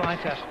style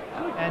fighter.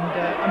 And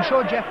I'm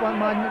sure Jeff won't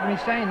mind me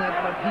saying that,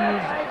 but he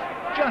is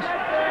just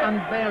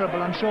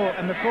unbearable, I'm sure.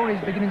 And McCrory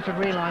is beginning to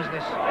realise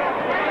this.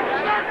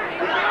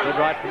 Good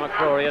right from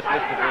McCrory. It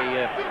lifted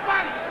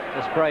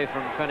the spray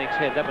from Fenech's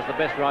head. That was the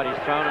best right he's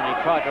thrown, and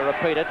he tried to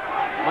repeat it.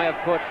 May have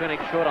caught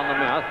Fenech short on the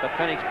mouth, but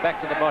Fenech's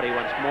back to the body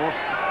once more.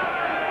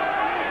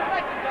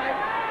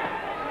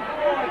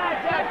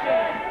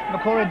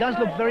 McCrory does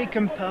look very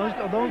composed,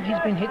 although he's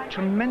been hit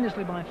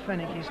tremendously by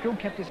Fenech. He's still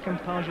kept his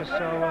composure,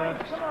 so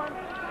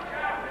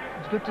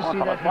it's good to see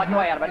that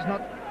he's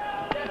not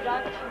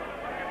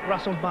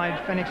rustled by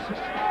Fenech's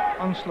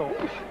onslaught.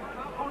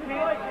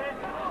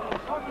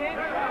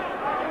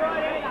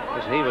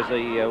 Because he was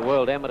the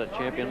world amateur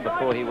champion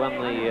before he won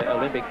the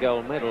Olympic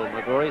gold medal,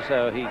 McCrory,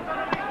 so he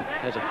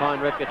has a fine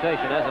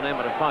reputation as an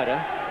amateur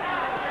fighter.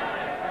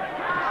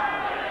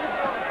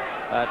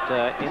 But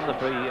in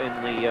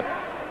the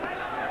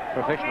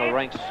professional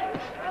ranks,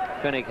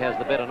 Fenech has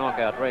the better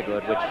knockout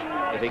record, which,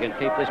 if he can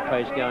keep this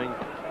pace going,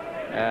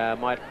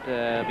 might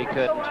be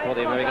curtains for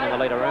the American in the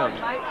later rounds.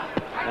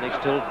 Fenech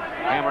still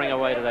hammering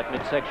away to that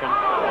midsection.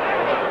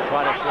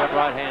 Quite a short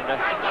right-hander.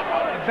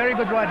 A very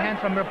good right hand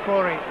from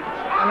McCrory,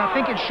 and I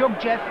think it shook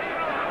Jeff.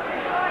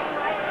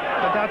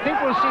 But I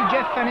think we'll see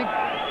Jeff Fenech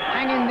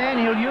hang in there,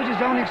 and he'll use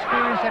his own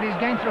experience that he's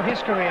gained through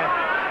his career.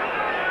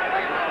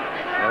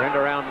 We're into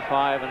round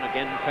 5, and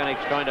again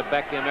Fenech's trying to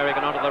back the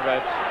American onto the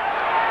ropes.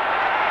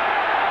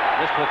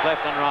 Just with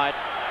left and right.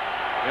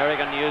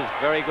 American used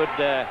very good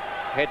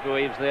head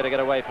weaves there to get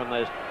away from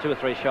those 2 or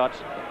 3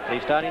 shots.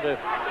 He's starting to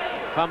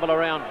fumble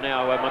around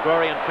now.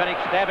 McCrory and Fenech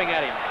stabbing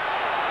at him.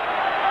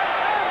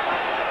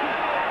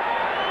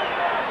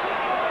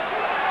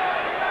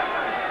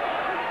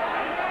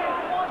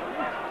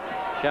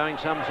 Showing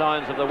some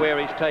signs of the wear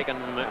he's taken,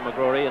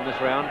 McCrory, in this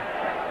round.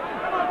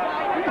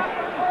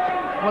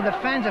 Well, the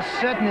fans are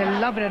certainly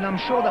loving it, and I'm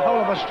sure the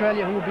whole of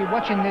Australia who will be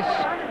watching this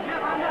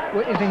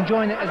is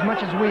enjoying it as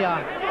much as we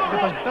are,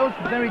 because both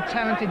very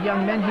talented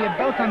young men here,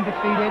 both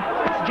undefeated.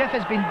 Jeff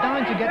has been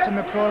dying to get to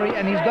McCrory,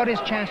 and he's got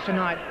his chance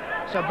tonight.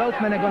 So both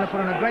men are going to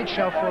put on a great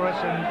show for us,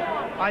 and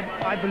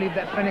I believe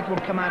that Fenech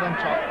will come out on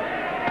top.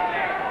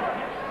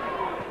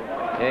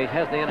 Yeah, he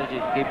has the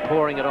energy to keep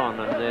pouring it on,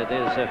 and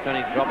there's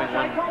Fenech dropping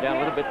one down a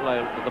little bit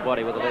low to the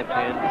body with the left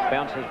hand,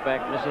 bounces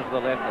back, misses with the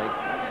left. They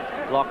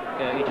block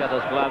each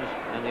other's gloves,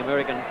 and the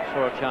American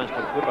saw a chance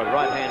to whip a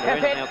right hand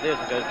in, and out there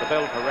goes the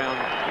bell for round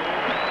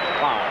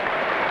 5.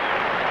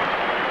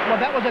 Well,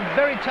 that was a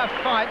very tough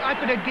fight. I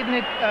could have given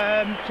it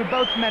to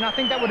both men. I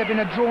think that would have been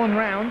a drawn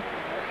round.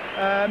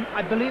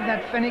 I believe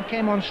that Fenech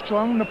came on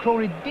strong.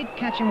 McCrory did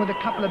catch him with a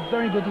couple of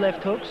very good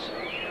left hooks.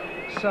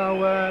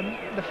 So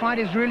the fight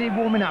is really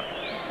warming up.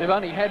 They've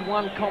only had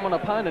one common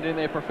opponent in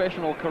their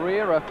professional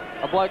career,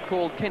 a bloke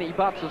called Kenny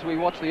Butts, as we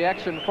watch the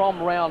action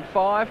from round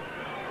 5.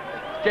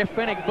 Jeff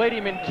Fenech beat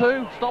him in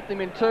 2, stopped him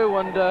in 2,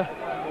 and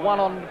one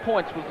on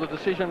points was the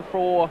decision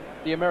for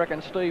the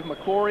American Steve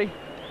McCrory.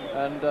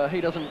 And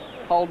he doesn't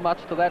hold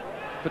much to that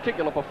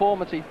particular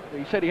performance. He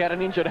said he had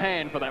an injured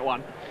hand for that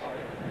one.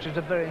 Which is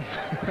a very,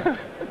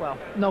 well,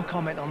 no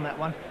comment on that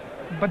one.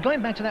 But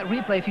going back to that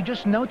replay, if you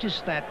just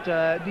notice that,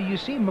 you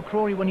see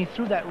McCrory when he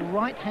threw that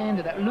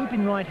right-hander, that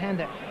looping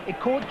right-hander, it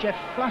caught Jeff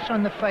flush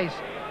on the face.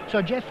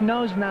 So Jeff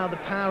knows now the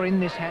power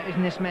in this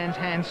man's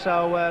hand.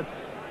 So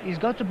he's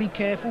got to be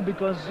careful,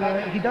 because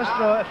he does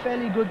throw a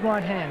fairly good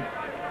right hand.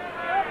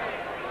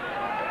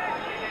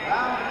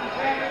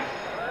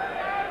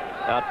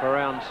 Out for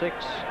round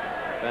 6.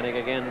 Fenech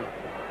again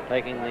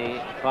taking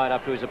the fight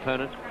up to his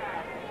opponent.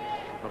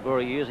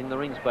 McCrory using the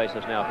ring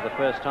spaces now for the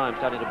first time,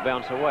 starting to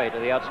bounce away to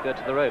the outskirts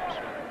of the ropes.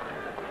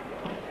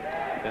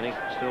 Fenech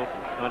still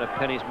trying to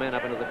pen his man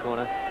up into the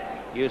corner,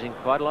 using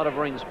quite a lot of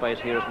ring space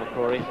here as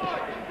McCrory.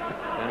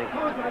 Fenech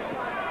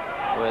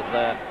with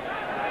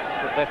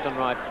left and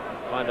right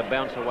trying to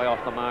bounce away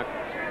off the mark.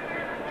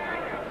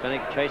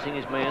 Fenech chasing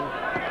his man.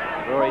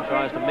 McCrory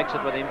tries to mix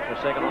it with him for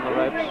a second on the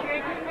ropes.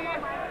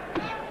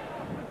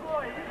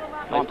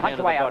 Left hand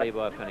to the body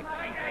by Fenech.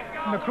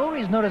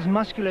 McCrory is not as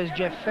muscular as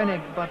Jeff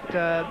Fenech, but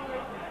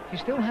he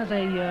still has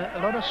a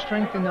lot of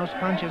strength in those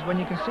punches. When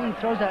you can see he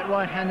throws that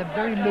right hander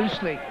very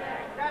loosely,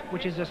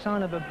 which is a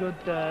sign of a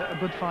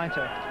good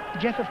fighter.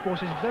 Jeff, of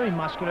course, is very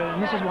muscular,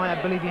 and this is why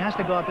I believe he has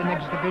to go up the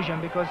next division,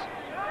 because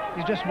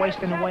he's just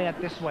wasting away at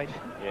this weight.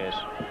 Yes.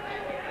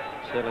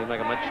 Certainly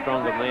make a much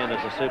stronger man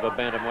as a super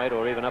bantamweight,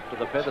 or even up to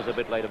the feathers a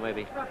bit later,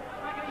 maybe.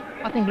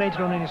 I think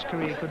later on in his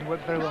career he could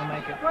very well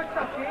make it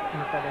in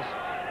the feathers.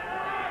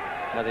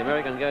 Now the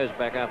American goes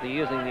back after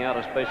using the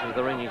outer spaces of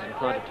the ring. He's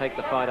inclined to take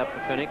the fight up for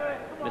Fenech.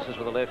 Misses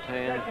with the left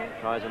hand.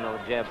 Tries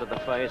another jab to the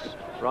face.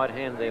 Right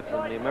hand there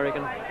from the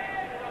American.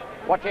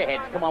 Watch your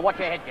head. Come on, watch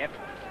your head, Jeff.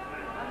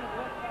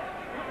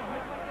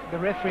 The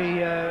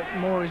referee,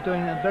 Moore, is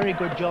doing a very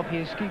good job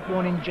here. Keep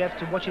warning Jeff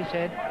to watch his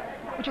head.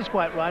 which is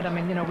quite right. I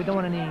mean, you know, we don't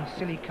want any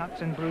silly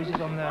cuts and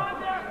bruises on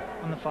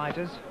the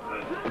fighters.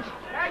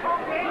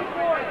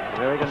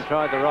 American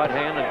tried the right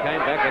hand and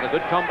came back with a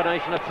good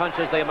combination of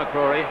punches there,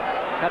 McCrory.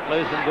 Cut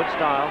loose in good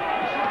style.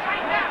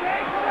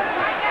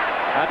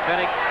 But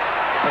Fenech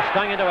was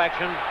stung into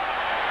action.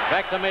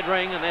 Back to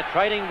mid-ring, and they're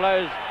trading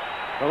blows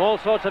from all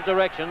sorts of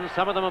directions.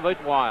 Some of them a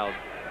bit wild.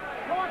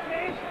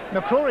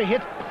 McCrory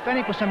hit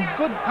Fenech with some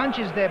good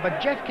punches there, but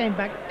Jeff came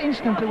back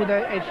instantly with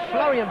a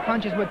flurry of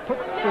punches which put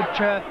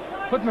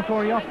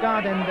McCrory off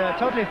guard and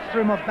totally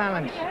threw him off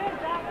balance.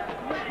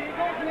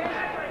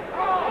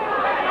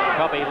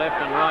 Copy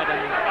left and right,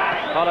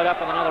 and followed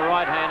up with another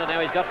right hand, and now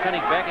he's got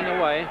Fenech backing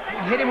away.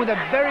 He hit him with a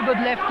very good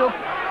left hook.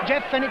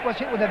 Jeff Fenech was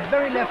hit with a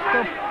very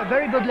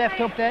good left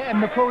hook there, and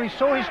McCrory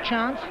saw his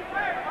chance.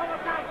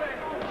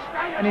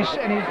 And he's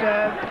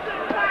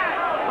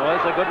well,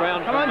 it's a good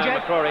round from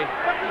McCrory.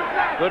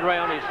 Good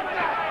round. He's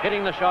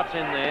hitting the shots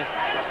in there.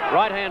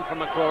 Right hand from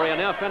McCrory, and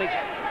now Fenech's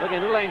looking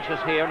a little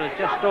anxious here and is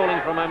just stalling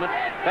for a moment.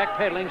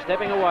 Backpedaling,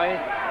 stepping away.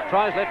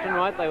 Tries left and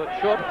right. They were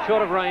short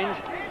of range.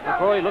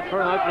 McCrory looked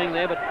for an opening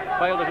there, but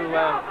failed to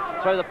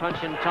throw the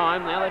punch in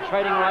time. Now they're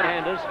trading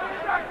right-handers.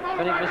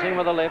 Fenech missing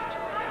with the left.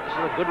 This is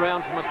a good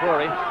round from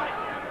McCrory.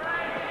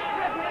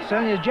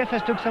 Certainly, as Jeff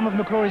has took some of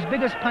McCrory's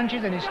biggest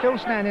punches, and he's still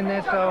standing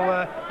there,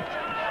 so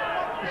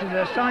this is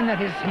a sign that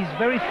he's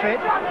very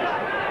fit.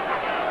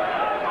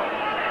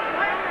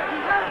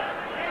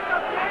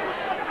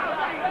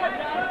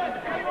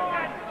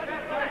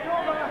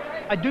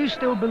 I do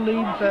still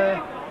believe,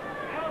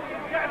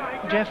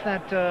 Jeff,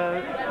 that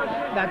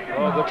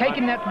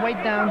taking that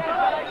weight down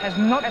has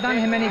not done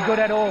him any good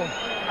at all.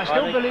 I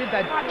still believe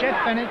that Jeff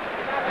Fenech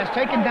has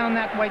taken down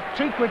that weight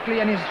too quickly,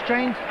 and he's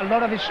strained a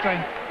lot of his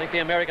strength. I think the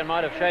American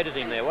might have shaded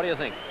him there. What do you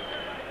think?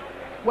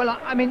 Well,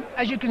 I mean,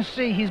 as you can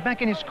see, he's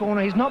back in his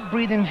corner. He's not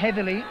breathing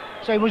heavily,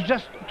 so it was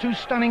just two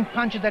stunning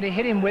punches that he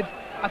hit him with.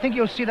 I think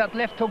you'll see that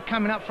left hook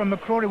coming up from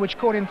McCrory, which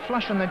caught him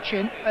flush on the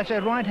chin. That's a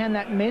right hand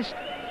that missed.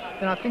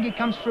 And I think he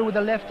comes through with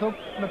the left hook,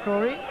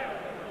 McCrory.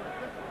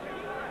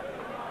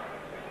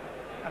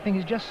 I think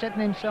he's just setting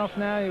himself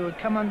now. He would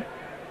come on.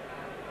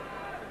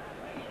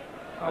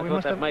 I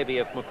thought that maybe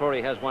if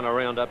McCrory has one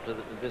around up to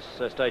this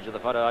stage of the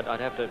fight,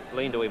 I'd have to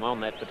lean to him on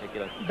that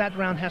particular. That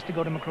round has to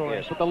go to McCrory.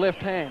 Yes, with the left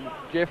hand,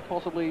 Jeff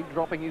possibly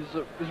dropping his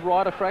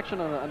right a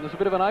fraction, and there's a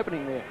bit of an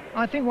opening there.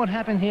 I think what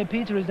happened here,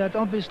 Peter, is that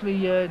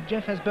obviously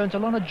Jeff has burnt a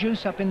lot of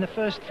juice up in the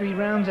first 3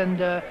 rounds, and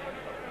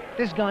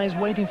this guy is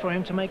waiting for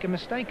him to make a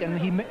mistake,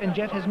 and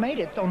Jeff has made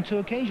it on 2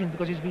 occasions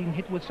because he's been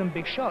hit with some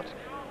big shots.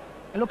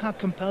 And look how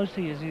composed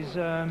he is.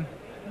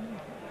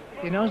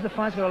 He knows the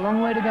fight's got a long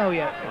way to go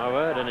yet. My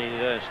word, and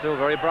he's still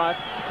very bright,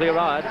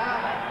 clear-eyed.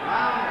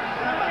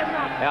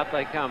 Out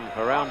they come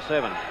for round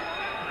 7.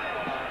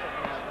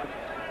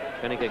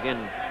 Fenech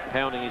again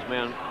pounding his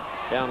man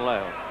down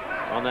low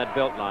on that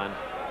belt line,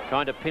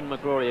 trying to pin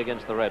McCrory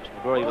against the ropes.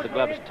 McCrory with the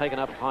gloves taken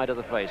up high to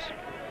the face,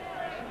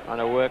 trying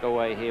to work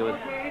away here with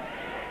a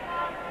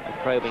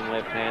probing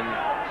left hand,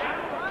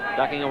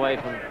 ducking away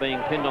from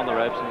being pinned on the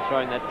ropes and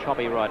throwing that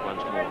choppy right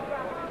once more.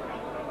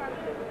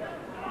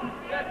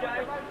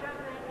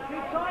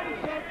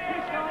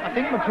 I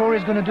think McCrory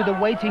is going to do the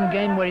waiting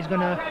game where he's going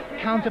to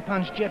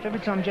counterpunch Jeff. Every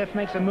time Jeff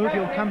makes a move,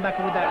 he'll come back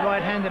with that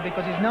right-hander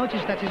because he's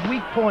noticed that his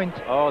weak point.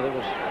 Oh, there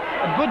was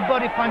a good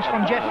body punch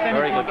from Jeff Fenech.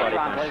 Very good body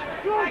punch.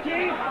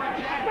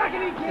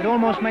 It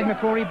almost made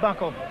McCrory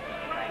buckle.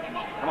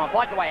 Come on,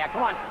 fight your way out,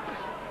 come on.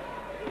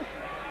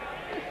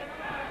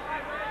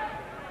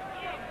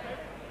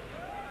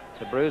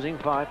 It's a bruising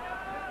fight,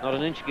 not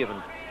an inch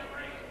given.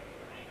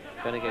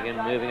 Fenech again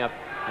moving up,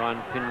 trying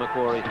to pin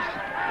McCrory.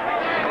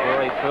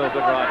 McCrory threw a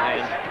good right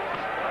hand.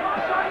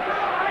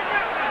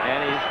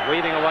 And he's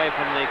weaving away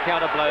from the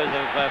counter blows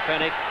of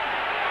Fenech.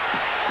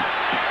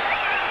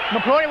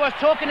 McCrory was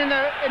talking in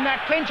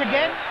that clinch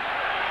again,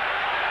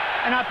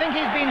 and I think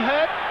he's been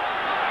hurt.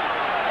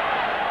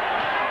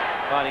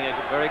 Fighting a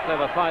very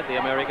clever fight, the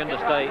American, to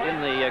stay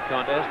in the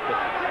contest, but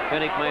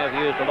Fenech may have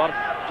used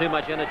too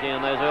much energy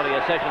in those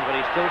earlier sessions, but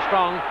he's still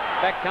strong.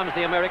 Back comes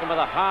the American with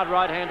a hard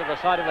right hand to the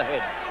side of the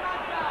head.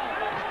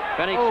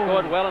 Fenech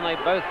scored well, and they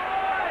both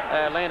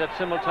landed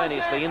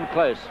simultaneously in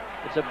close.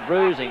 It's a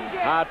bruising,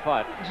 hard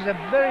fight. This is a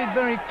very,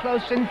 very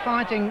close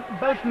infighting.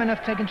 Both men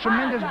have taken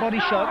tremendous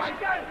body shots.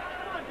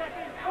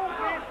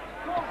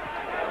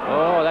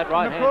 Oh, that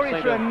right hand.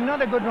 McCrory threw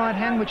another good right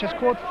hand, which has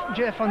caught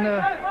Jeff on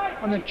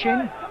the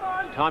chin.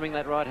 Timing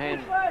that right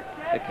hand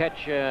to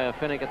catch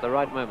Fenech at the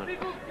right moment.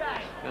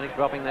 Fenech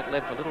dropping that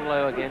left a little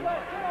low again.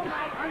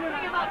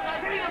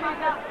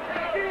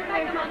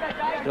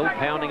 Still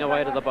pounding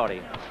away to the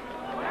body.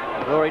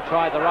 McCrory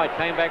tried the right,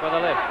 came back with the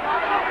left.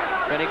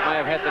 Fenech may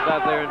have had the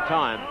glove there in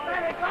time.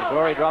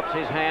 McCrory drops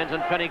his hands,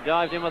 and Fenech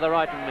dived in with the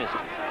right and missed.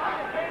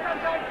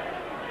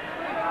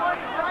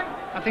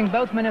 I think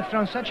both men have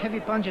thrown such heavy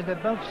punches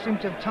that both seem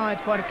to have tired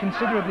quite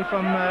considerably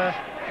from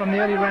the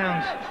early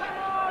rounds.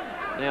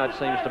 Now it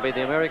seems to be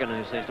the American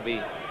who seems to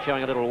be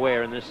showing a little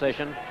wear in this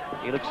session.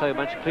 He looked so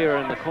much clearer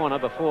in the corner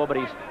before, but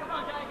he's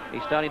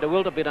He's starting to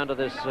wilt a bit under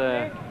this this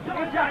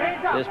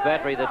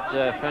battery that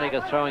Fenech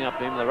is throwing up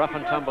to him, the rough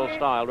and tumble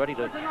style, ready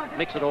to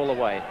mix it all the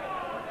way.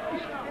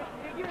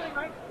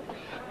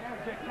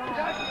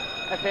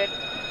 That's it.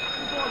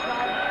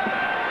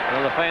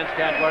 Well, the fans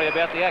can't worry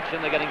about the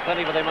action. They're getting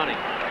plenty for their money.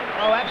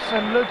 Oh,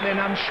 absolutely, and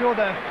I'm sure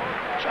the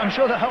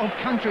whole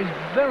country is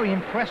very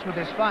impressed with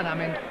this fight. I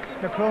mean,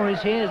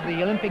 McCrory's here as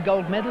the Olympic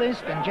gold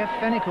medalist, and Jeff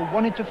Fenech, who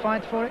wanted to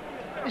fight for it.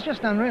 It's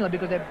just unreal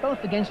because they're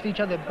both against each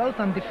other, both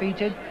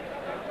undefeated.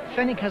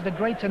 Fenech has the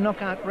greater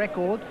knockout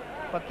record,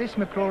 but this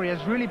McCrory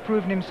has really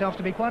proven himself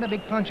to be quite a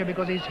big puncher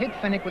because he's hit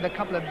Fenech with a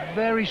couple of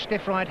very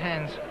stiff right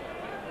hands.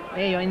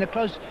 There you are, in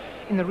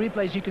the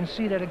replays you can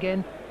see that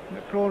again.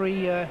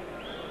 McCrory,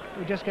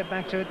 we'll just get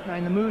back to it now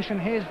in the motion.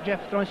 Here's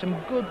Jeff throwing some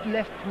good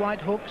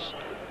left-right hooks.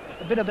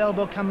 A bit of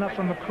elbow coming up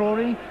from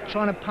McCrory,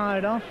 trying to power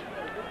it off.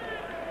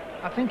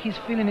 I think he's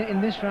feeling it in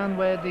this round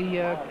where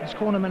his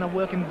cornermen are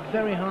working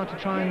very hard to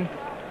try and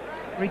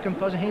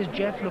recompose. And here's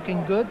Jeff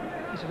looking good.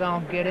 He says,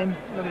 I'll get him.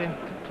 Look at him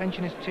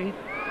clenching his teeth.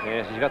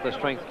 Yes, he's got the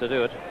strength to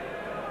do it.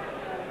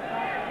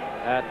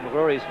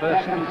 McCrory's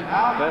first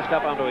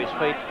up onto his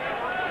feet,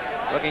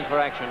 looking for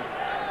action.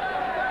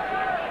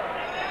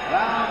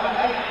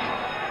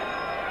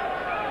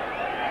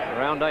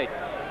 Round 8.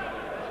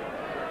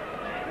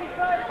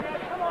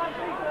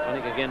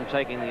 Fenech again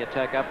taking the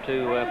attack up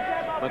to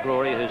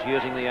McCrory, who's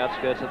using the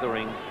outskirts of the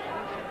ring,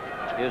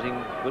 using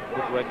good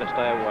work to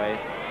stay away.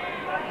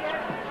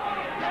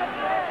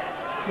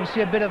 We'll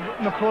see a bit of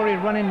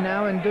McCrory running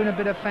now and doing a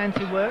bit of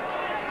fancy work.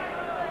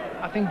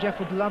 I think Jeff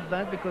would love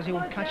that because he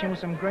will catch him with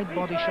some great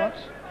body shots.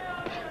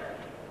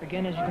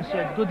 Again, as you can see,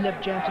 a good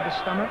left jab to the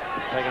stomach.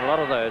 Taking a lot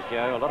of those,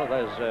 Joe, a lot of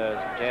those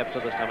jabs to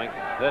the stomach,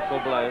 hurtful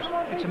blows.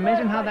 It's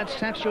amazing how that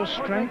saps your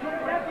strength.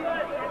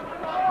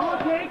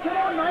 Okay, come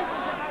on, mate.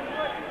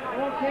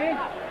 Okay.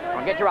 Come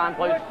on, get your arm,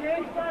 please.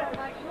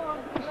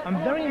 I'm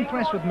very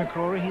impressed with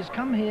McCrory. He's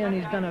come here and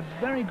he's done a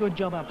very good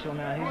job up till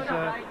now.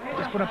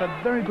 He's put up a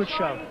very good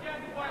show.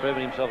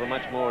 Proven himself a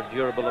much more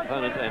durable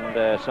opponent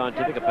and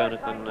scientific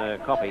opponent than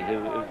Coffey,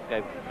 who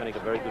gave Fenech a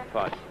very good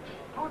fight.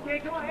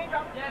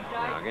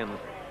 Now again,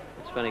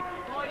 it's Fenech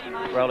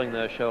rolling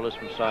those shoulders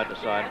from side to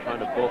side, trying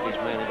to balk his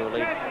man into a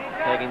lead,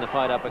 taking the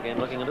fight up again,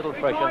 looking a little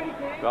fresher,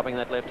 dropping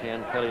that left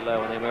hand fairly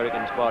low on the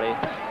American's body.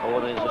 Oh,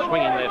 there's a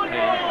swinging left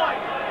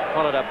hand,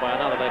 followed up by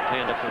another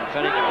left-hander from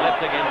Fenech, and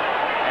left again,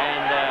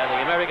 and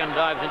the American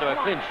dives into a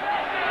clinch.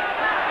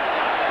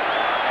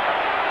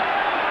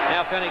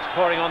 Now Fenech's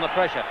pouring on the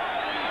pressure,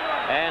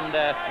 and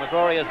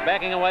McCrory is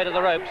backing away to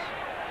the ropes.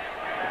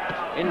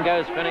 In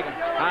goes Fenech,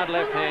 hard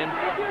left hand.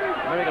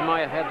 American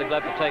might have had the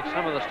glove to take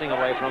some of the sting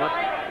away from it,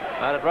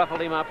 but it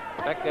ruffled him up.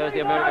 Back goes the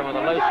American with a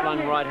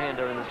low-slung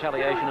right-hander in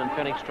retaliation, and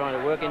Fenech's trying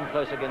to work in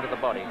close again to the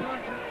body.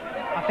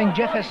 I think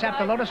Jeff has sapped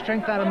a lot of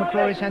strength out of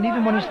McCrory's hand,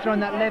 even when he's throwing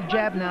that left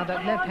jab now.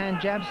 That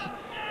left-hand jabs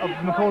of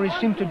McCrory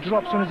seem to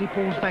drop as soon as he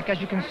pulls back, as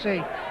you can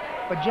see.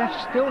 But Jeff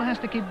still has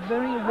to keep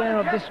very aware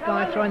of this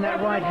guy throwing that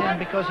right hand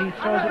because he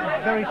throws it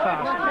very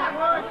fast.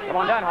 Come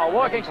on, down, Hole,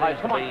 working close,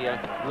 come on.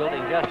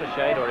 Wilting just a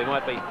shade, or he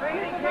might be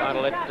trying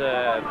to let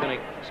Fenech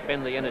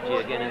spend the energy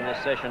again in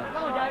this session.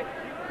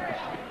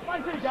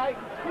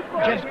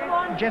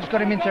 Jeff's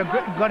got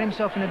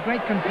himself in a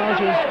great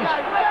composure.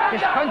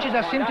 His punches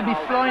seem to be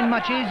flying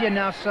much easier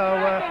now, so...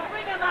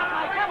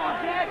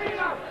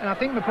 and I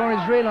think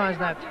McCrory's realised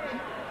that.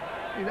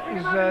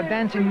 He's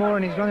dancing more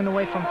and he's running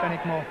away from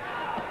Fenech more.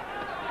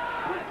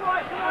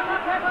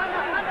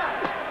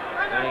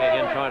 Fenech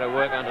again trying to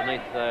work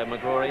underneath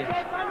McCrory.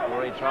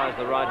 McCrory tries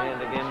the right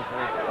hand again.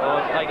 Oh,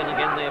 it's taken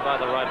again there by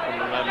the right from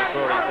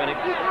McCrory.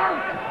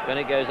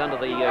 Fenech goes under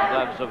the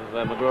gloves of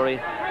McCrory.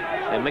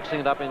 They're mixing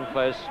it up in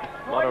close.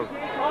 A lot of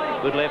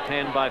good left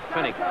hand by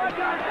Fenech.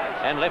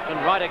 And left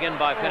and right again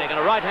by Fenech. And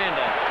a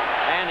right-hander.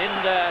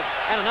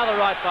 And another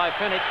right by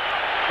Fenech.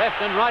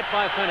 Left and right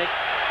by Fenech.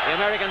 The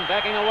American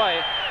backing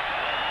away.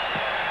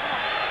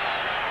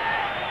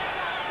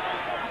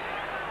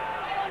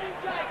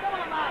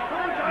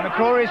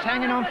 McCrory is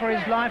hanging on for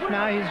his life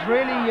now. He's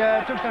really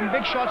took some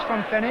big shots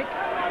from Fenech.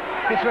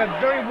 He threw a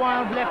very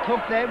wild left hook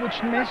there,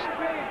 which missed.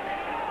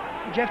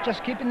 Jeff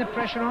just keeping the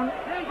pressure on.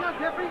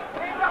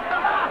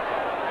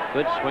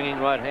 Good swinging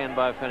right hand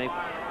by Fenech.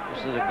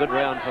 This is a good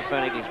round for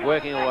Fenech. He's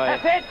working away.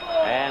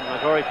 And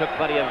McCrory took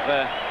plenty of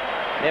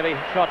heavy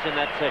shots in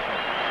that session.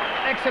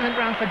 Excellent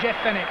round for Jeff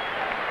Fenech.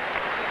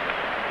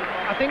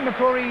 I think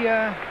McCrory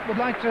would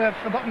like to have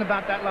forgotten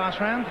about that last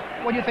round.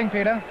 What do you think,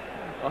 Peter?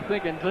 I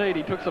think indeed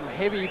he took some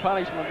heavy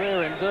punishment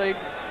there indeed.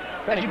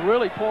 Fenech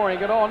really pouring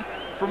it on.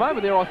 From over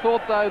there I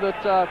thought though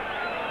that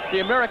the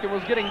American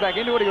was getting back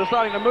into it. He was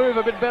starting to move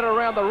a bit better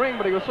around the ring,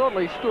 but he was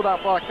certainly stood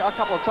up like a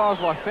couple of times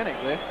by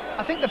Fenech there.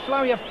 I think the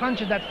flurry of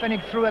punches that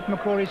Fenech threw at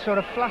McCrory sort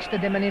of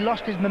flustered him and he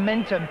lost his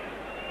momentum.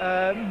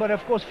 But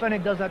of course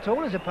Fenech does that to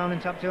all his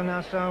opponents up till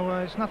now, so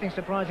it's nothing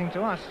surprising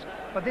to us.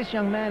 But this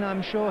young man,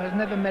 I'm sure, has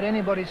never met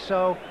anybody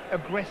so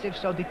aggressive,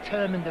 so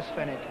determined as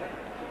Fenech.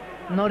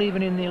 Not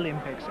even in the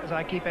Olympics, as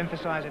I keep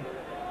emphasizing.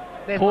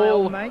 There's my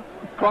old mate,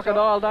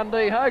 Crocodile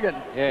Dundee Hogan.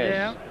 Yes,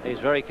 yeah. He's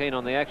very keen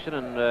on the action,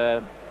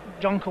 and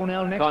John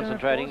Cornell next.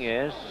 Concentrating,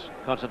 yes,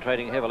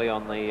 concentrating heavily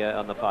on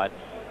the fight.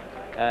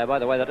 By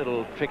the way, that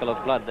little trickle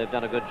of blood, they've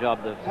done a good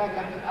job. They've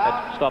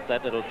stopped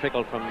that little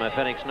trickle from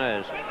Fenech's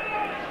nose.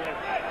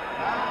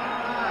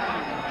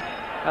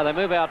 They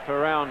move out for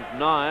round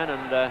 9,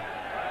 and the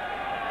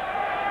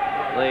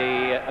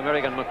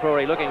American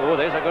McCrory looking, oh,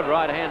 there's a good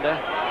right-hander,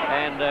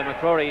 and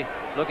McCrory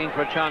looking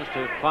for a chance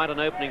to find an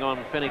opening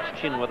on Fenech's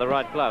chin with the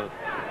right glove.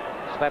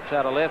 Slaps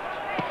out a left.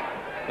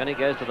 Fenech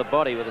goes to the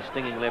body with a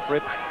stinging left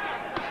rip.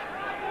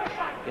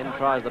 Again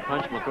tries the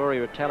punch. McCrory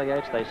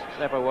retaliates. They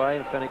slap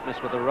away. Fenech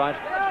missed with the right.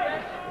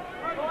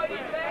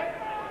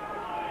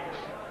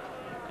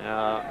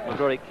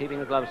 McCrory keeping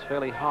the gloves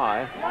fairly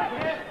high.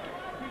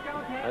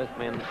 Both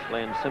men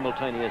land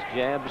simultaneous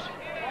jabs.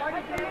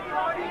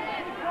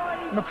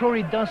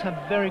 McCrory does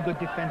have very good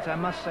defense, I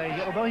must say.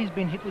 Although he's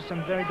been hit with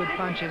some very good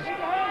punches,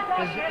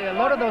 a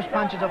lot of those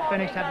punches of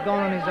Fenech have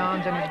gone on his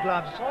arms and his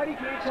gloves.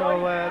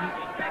 So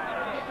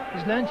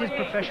he's learned his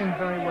profession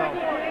very well.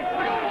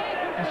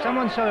 And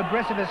someone so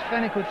aggressive as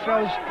Fenech, who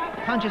throws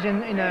punches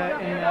in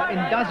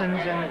dozens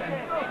and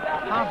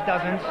half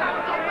dozens,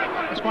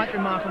 it's quite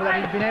remarkable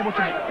that he's been able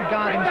to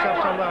guard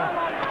himself so well.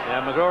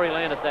 Yeah, McCrory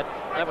landed that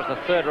was the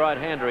third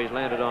right-hander he's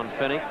landed on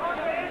Fenech,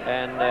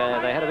 and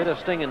they had a bit of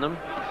sting in them.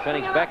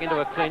 Fenech's back into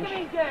a clinch.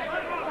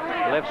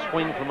 Left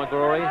swing from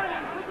McCrory,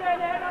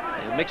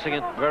 and mixing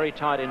it very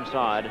tight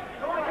inside.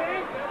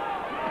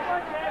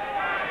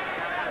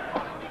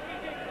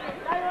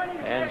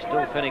 And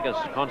still Fenech is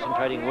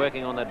concentrating,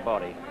 working on that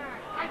body.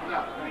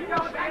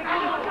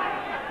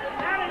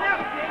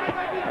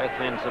 Both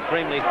men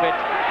supremely fit.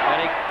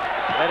 Fenech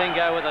letting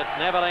go with an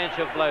avalanche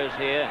of blows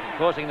here,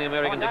 causing the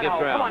American to give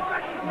ground.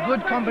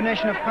 Good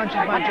combination of punches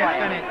by Jeff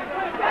Fenech.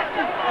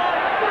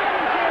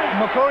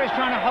 McCrory is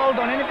trying to hold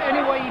on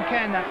any way he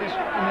can in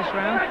this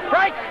round.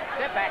 Break!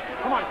 Step back.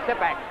 Come on, step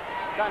back.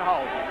 Trying to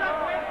hold.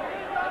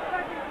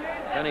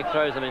 Fenech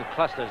throws them in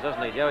clusters,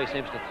 doesn't he? Joey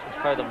seems to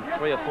throw them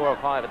 3 or 4 or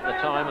 5 at the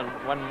time,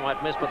 and one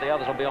might miss, but the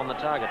others will be on the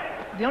target.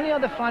 The only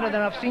other fighter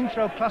that I've seen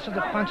throw clusters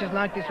of punches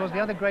like this was the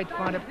other great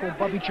fighter called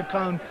Bobby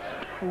Chacon,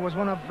 who was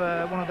one of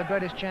the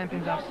greatest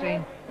champions I've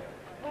seen.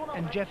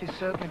 And Jeff is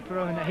certainly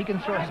proven that he can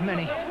throw as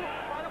many.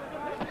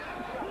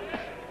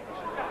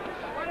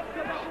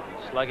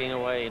 Slugging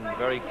away in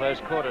very close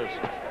quarters.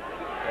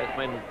 Both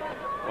men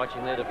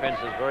watching their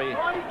defences very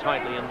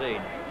tightly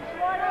indeed.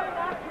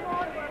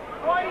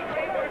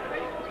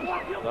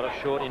 A lot of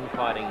short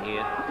infighting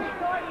here.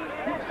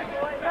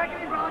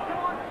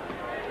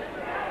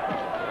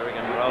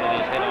 American rolling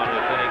his head onto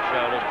Fenech's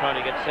shoulders, trying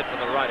to get set for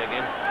the right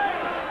again.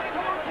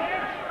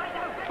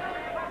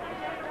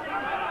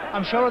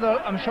 I'm sure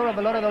of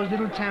a lot of those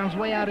little towns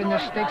way out in the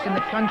sticks in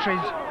the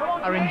countries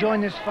are enjoying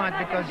this fight,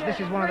 because this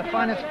is one of the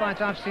finest fights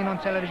I've seen on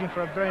television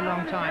for a very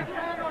long time.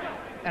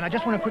 And I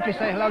just want to quickly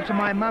say hello to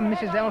my mum,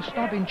 Mrs.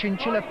 Elstop in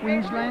Chinchilla,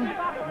 Queensland,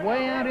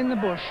 way out in the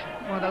bush.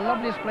 One of the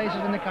loveliest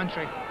places in the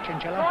country,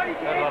 Chinchilla.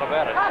 Heard a lot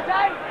about it.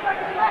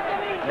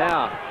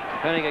 Now,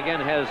 Fenech again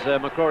has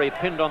McCrory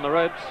pinned on the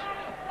ropes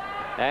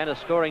and is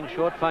scoring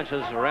short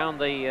punches around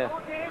the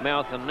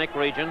mouth and neck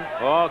region.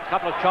 Oh, a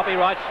couple of choppy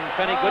rights from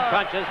Fenech, good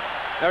punches.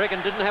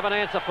 American didn't have an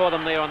answer for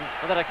them there on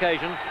that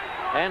occasion.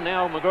 And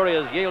now McCrory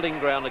is yielding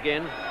ground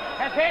again.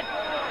 That's it.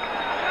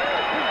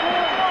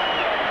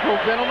 Well,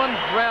 gentlemen,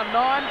 round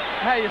 9.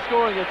 How are you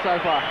scoring it so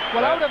far?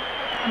 Well,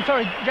 I'm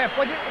sorry, Jeff,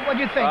 what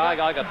do you think? I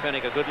got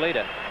Fenech a good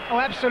leader. Oh,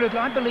 absolutely.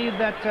 I believe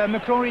that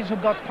McCrory's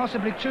got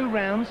possibly 2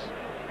 rounds,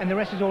 and the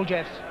rest is all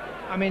Jeff's.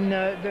 I mean,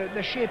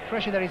 the sheer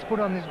pressure that he's put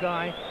on this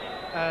guy,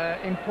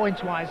 in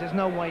points-wise, there's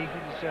no way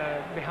he's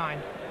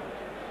behind.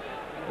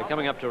 We're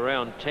coming up to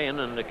round 10,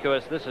 and of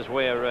course this is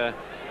where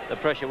the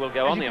pressure will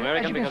go on the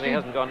American, because he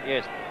hasn't gone.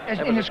 Yes,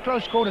 in his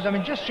close quarters. I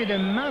mean, just see the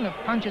amount of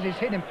punches he's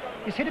hit him.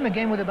 He's hit him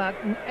again with about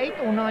 8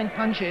 or 9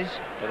 punches.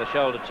 With a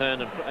shoulder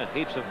turn and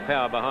heaps of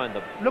power behind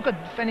them. Look at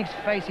Fenech's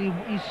face.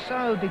 He's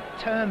so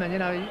determined. You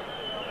know,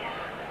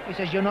 he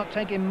says, "You're not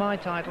taking my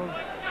title.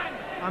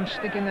 I'm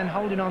sticking and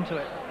holding on to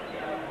it."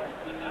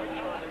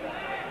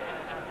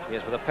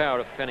 Yes, with the power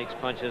of Fenech's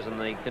punches and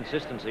the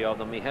consistency of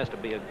them, he has to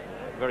be a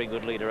very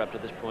good leader up to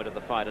this point of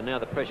the fight. And now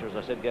the pressure, as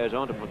I said, goes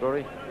on to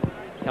McCrory,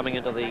 coming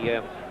into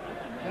the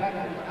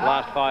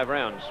last 5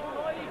 rounds,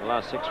 the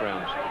last 6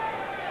 rounds.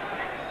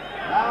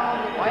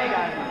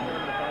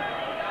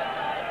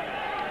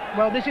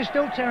 Well, this is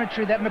still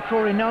territory that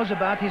McCrory knows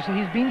about. He's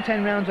been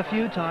 10 rounds a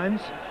few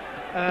times,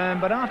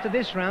 but after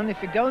this round,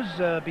 if it goes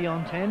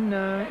beyond 10,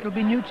 it'll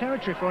be new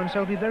territory for him.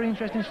 So it'll be very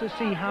interesting to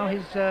see how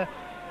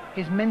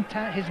his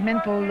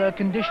mental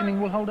conditioning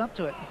will hold up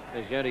to it.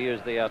 He's going to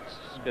use the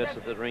outskirts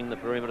of the ring, the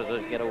perimeter,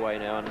 to get away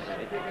now, and there's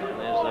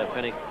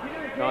Fenech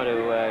trying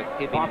to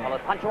keep him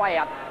punch away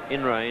out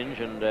in range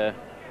and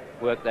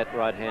work that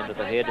right hand to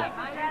the head.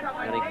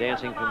 Fenech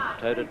dancing from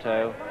toe to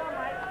toe,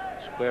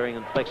 squaring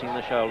and flexing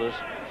the shoulders.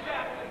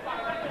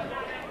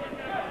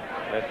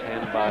 Left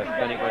hand by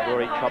Fenech.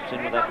 McCrory chops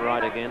in with that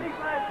right again.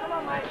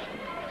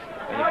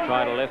 Fenech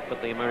tried a left,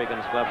 but the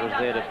American's glove was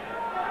there to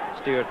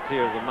steer it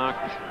clear of the mark.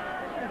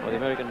 Well, the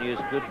American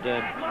used good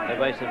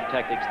evasive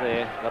tactics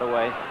there, got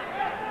away.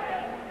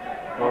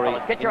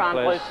 McCrory Get your arm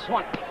close. loose.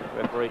 One.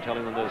 Referee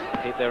telling them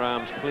to keep their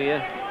arms clear.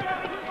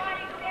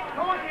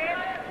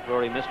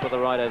 McCrory missed with the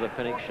right over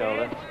Fenech's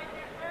shoulder.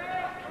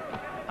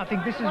 I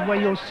think this is where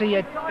you'll see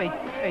a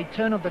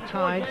turn of the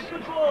tides,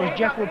 because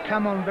Jeff will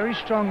come on very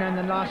strong now in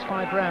the last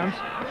 5 rounds,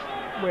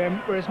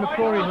 whereas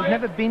McCrory, who's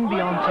never been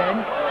beyond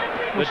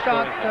 10, will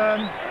start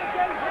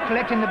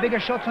collecting the bigger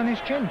shots on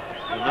his chin.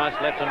 A nice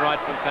left and right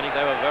from Fenech.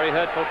 They were very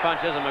hurtful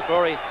punches, and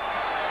McCrory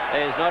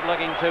is not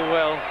looking too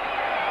well.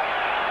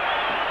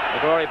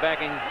 McCrory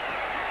backing,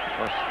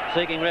 or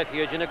seeking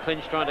refuge in a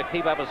clinch, trying to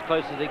keep up as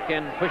close as he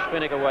can, push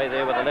Fenech away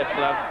there with the left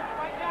glove,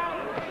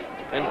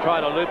 and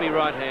tried a loopy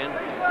right hand.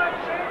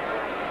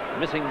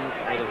 Missing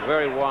with a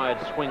very wide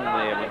swing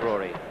there,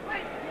 McCrory.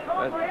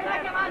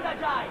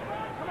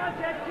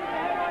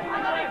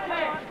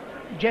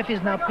 Jeff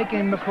is now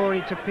picking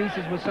McCrory to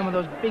pieces with some of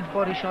those big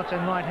body shots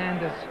and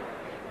right-handers.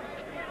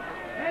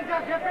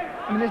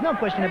 I mean, there's no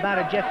question about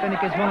it. Jeff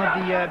Fenech is one of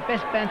the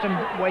best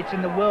bantamweights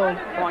in the world.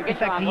 In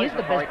fact, he is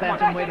the best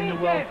bantamweight in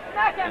the world.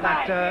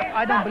 But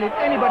I don't believe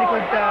anybody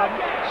could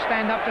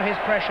stand up to his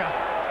pressure.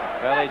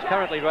 Well, he's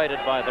currently rated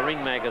by the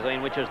Ring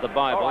magazine, which is the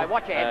Bible. All right,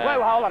 watch your head.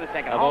 Whoa, hold on a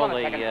second. Of Hold all on a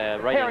the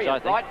second. ratings, Period, I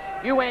think. right?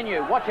 You and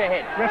you. Watch your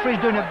head. Referee's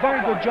doing a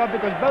very good job,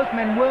 because both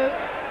men were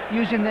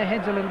using their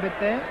heads a little bit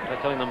there.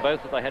 They're telling them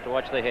both that they had to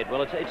watch their head.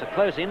 Well, it's a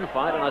close-in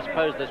fight, and I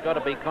suppose there's got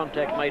to be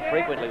contact made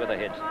frequently with their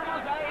heads.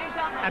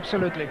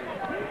 Absolutely.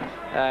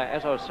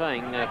 As I was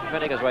saying,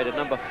 Fenech is rated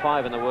number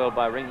 5 in the world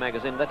by Ring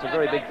magazine. That's a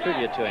very big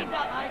tribute to him.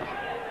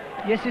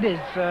 Yes, it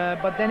is.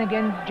 But then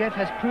again, Jeff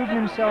has proven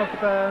himself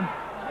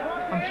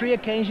on 3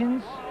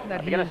 occasions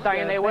that he is best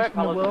in the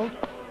world.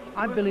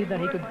 I believe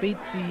that he could beat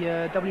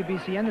the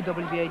WBC and the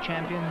WBA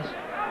champions.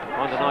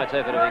 On tonight's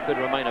effort, if he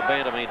could remain a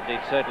bantam, he'd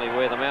certainly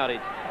wear them out.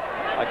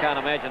 I can't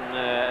imagine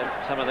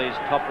some of these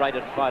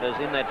top-rated fighters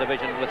in that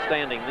division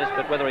withstanding this,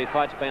 but whether he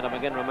fights bantam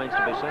again remains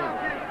to be seen.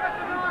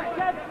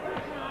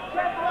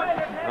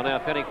 Well, now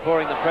Fenech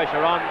pouring the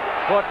pressure on.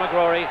 Caught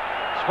McCrory.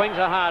 Swings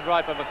a hard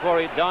right, but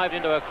McCrory dived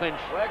into a clinch,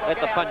 let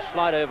the punch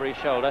slide over his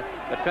shoulder.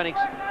 But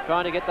Fenech's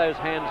trying to get those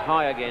hands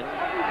high again.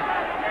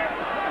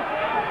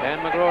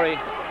 And McCrory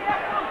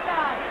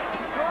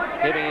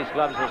keeping his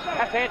gloves as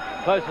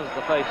close as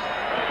the face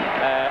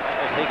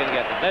as he can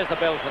get them. There's the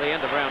bell for the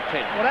end of round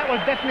 10. Well, that was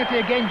definitely,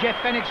 again, Jeff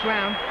Fenech's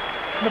round.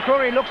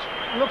 McCrory looks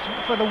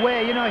for the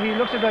wear, you know, he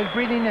looks at those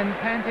breathing and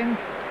panting.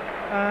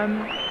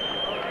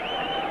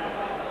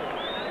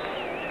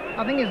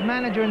 I think his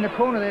manager in the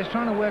corner there is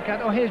trying to work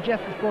out. Oh, here's Jeff,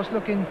 of course,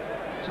 looking.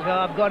 So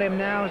I've got him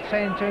now,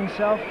 saying to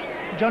himself.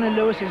 Johnny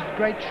Lewis, his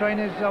great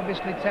trainer, is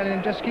obviously telling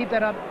him, just keep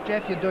that up,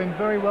 Jeff. You're doing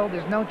very well.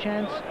 There's no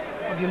chance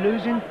of you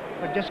losing,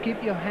 but just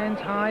keep your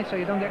hands high so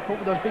you don't get caught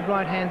with those big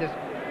right-handers.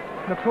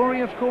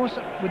 McCrory, of course,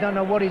 we don't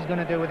know what he's going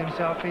to do with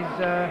himself. He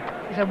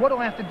said, what do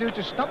I have to do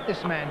to stop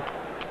this man?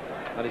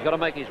 Well, he's got to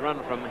make his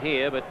run from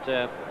here,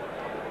 but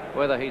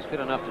whether he's fit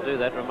enough to do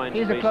that remains to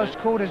be seen. Here's a close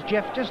quarters,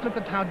 Jeff. Just look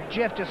at how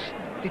Jeff just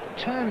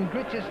determined,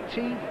 grits his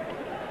teeth.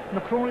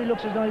 McCrory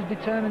looks as though he's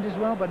determined as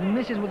well, but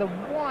misses with a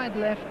wide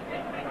left.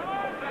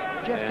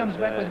 Jeff comes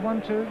back with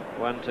 1-2.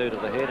 1-2 to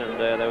the head, and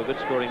they were good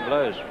scoring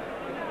blows.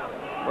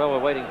 Well, we're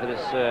waiting for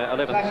this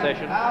 11th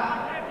session.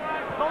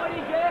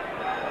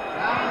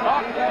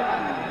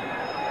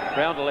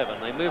 Round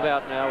 11. They move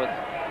out now with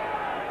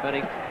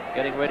Fenech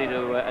getting ready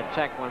to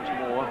attack once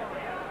more.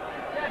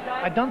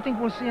 I don't think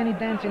we'll see any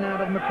dancing out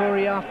of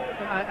McCrory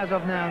as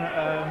of now,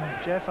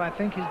 Jeff. I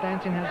think his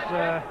dancing has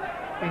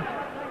been...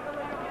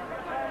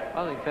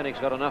 I think Fenech's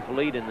got enough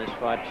lead in this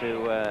fight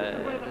to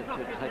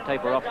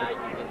taper off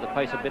the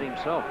pace a bit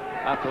himself.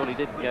 After all, he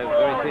did go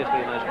very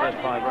fiercely in those first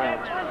 5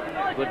 rounds.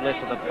 Good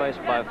left to the face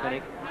by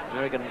Fenech.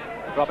 American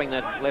dropping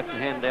that left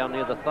hand down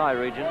near the thigh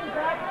region.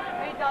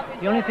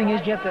 The only thing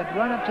is, Jeff, that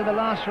right up to the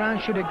last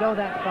round, should it go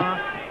that far,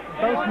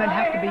 both men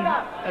have to be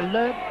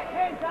alert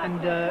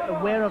and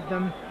aware of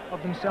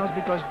themselves,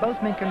 because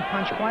both men can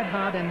punch quite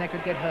hard and they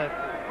could get hurt.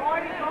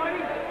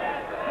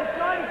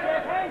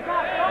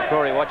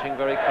 McCrory watching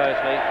very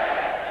closely,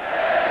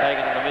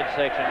 taken in the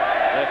midsection,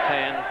 left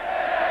hand.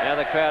 Now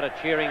the crowd are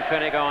cheering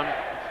Fenech on,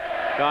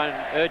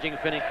 urging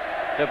Fenech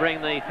to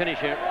bring the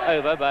finisher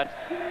over, but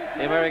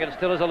the American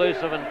still is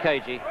elusive and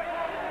cagey.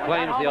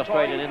 Claims the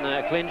Australian in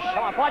the clinch.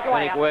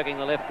 Fenech working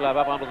the left glove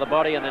up onto the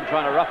body and then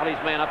trying to ruffle his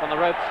man up on the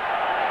ropes.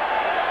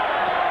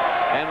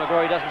 And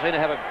McCrory doesn't seem to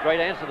have a great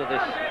answer to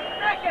this.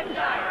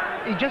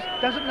 He just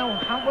doesn't know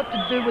what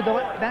to do with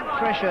that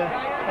pressure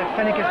that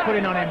Fenech is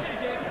putting on him.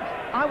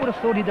 I would have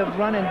thought he'd have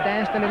run and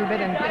danced a little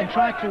bit and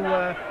tried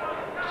to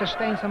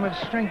sustain some of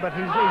his strength, but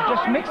he's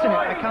just mixing it.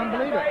 I can't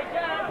believe it.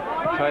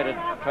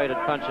 Traded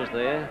punches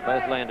there,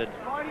 both landed.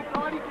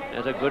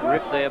 There's a good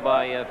rip there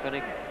by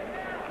Fenech.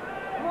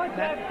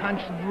 That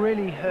punch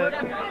really hurt.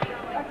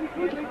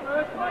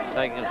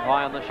 Taking it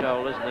high on the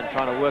shoulders and then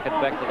trying to work it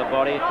back to the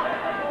body.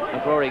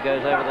 McCrory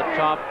goes over the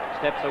top,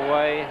 steps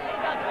away.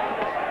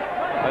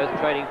 Both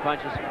trading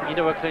punches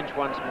into a clinch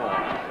once more.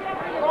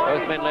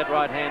 Both men let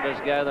right-handers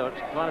go, though it's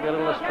trying to be a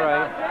little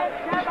astray.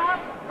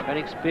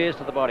 Fenech spears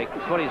to the body.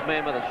 Caught his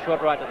man with a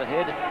short right to the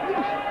head.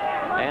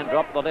 and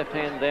dropped the left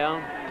hand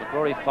down.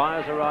 McCrory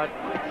fires a right.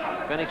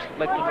 Fenech's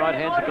left and right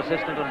hands are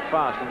persistent and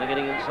fast, and they're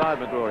getting inside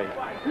McCrory.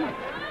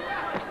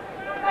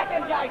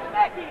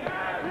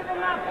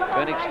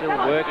 Fenech still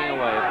working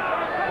away,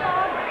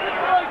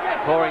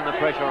 pouring the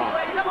pressure on.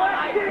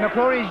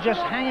 McCrory is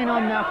just hanging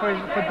on now for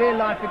dear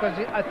life, because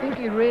I think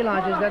he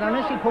realizes that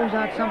unless he pulls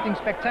out something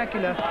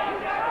spectacular,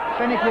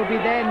 Fenech will be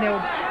there and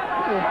they'll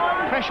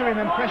pressure him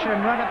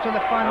right up to the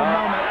final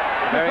moment.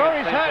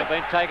 McCrory's hurt.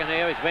 Been taken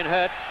here. He's been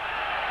hurt.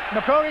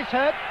 McCrory's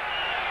hurt.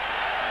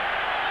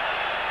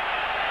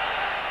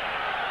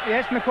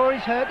 Yes,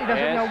 McCrory's hurt. He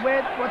doesn't know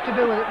what to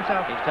do with it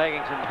himself. He's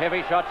taking some heavy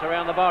shots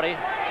around the body.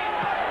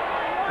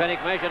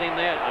 Fenech measured him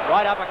there.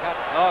 Right uppercut.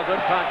 Oh, good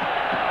punch.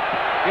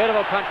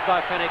 Beautiful punch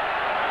by Fenech.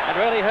 And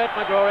really hurt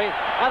McCrory.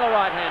 Another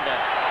right-hander.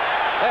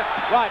 Left,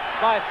 right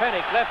by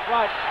Fenech. Left,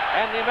 right.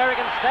 And the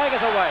American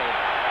staggers away.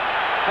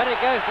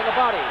 Fenech goes to the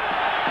body.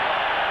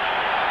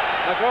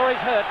 McCrory's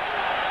hurt.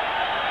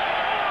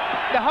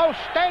 The whole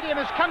stadium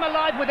has come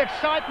alive with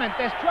excitement.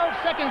 There's 12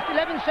 seconds,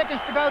 11 seconds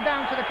to go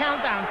down to the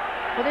countdown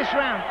for this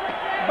round.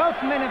 Both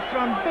men have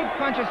thrown big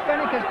punches.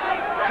 Fenech has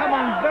come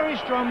on very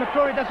strong.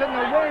 McCrory doesn't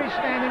know where he's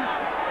standing.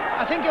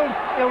 I think he'll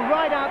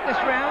ride out this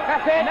round.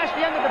 That's it. And that's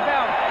the end of the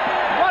bell.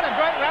 What a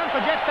great round for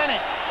Jeff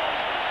Fenech.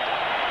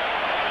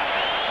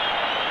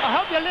 I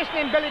hope you're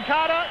listening, Billy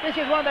Carter. This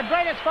is one of the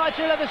greatest fights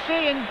you'll ever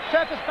see in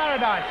circus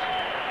paradise.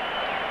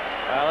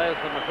 Well,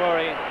 there's the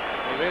McCrory.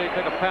 He really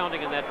took a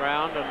pounding in that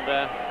round, and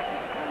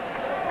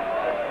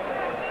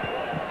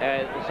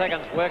the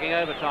seconds working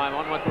overtime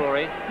on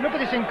McCrory. Look at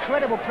this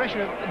incredible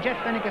pressure Jeff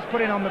Fenech has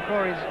put in on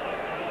McCrory.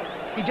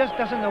 He just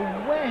doesn't know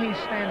where he's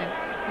standing.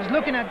 He's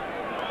looking at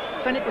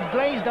Fenech with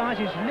glazed eyes.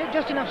 He's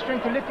just enough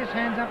strength to lift his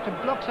hands up to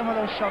block some of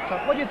those shots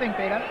off. What do you think,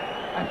 Peter?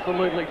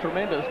 Absolutely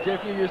tremendous.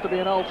 Jeff, you used to be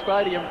an old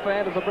stadium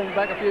fan. Does it bring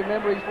back a few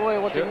memories for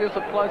you watching this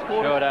at close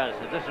quarters? Sure does.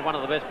 This is one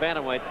of the best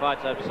bantamweight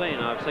fights I've seen.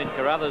 I've seen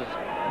Carruthers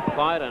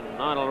fight and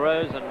Lionel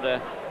Rose, and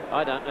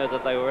I don't know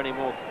that they were any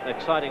more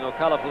exciting or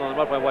colourful than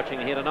what we're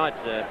watching here tonight,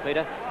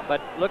 Peter.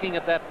 But looking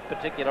at that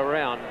particular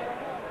round,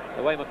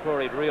 the way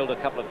McCrory reeled a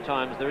couple of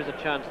times, there is a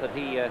chance that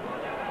he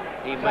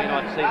may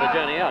not see the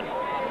journey out.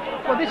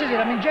 Well, this is it.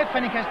 I mean, Jeff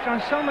Fenech has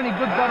thrown so many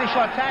good body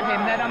shots at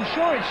him that I'm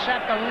sure it's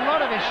sapped a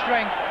lot of his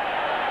strength.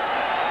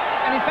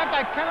 And in fact,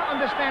 I cannot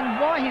understand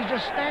why he's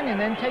just standing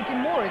there and taking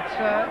more. It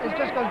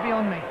just goes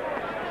beyond me.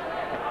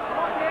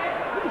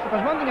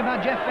 Because one thing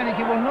about Jeff Fenech,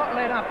 he will not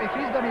let up. If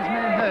he's got his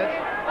man hurt,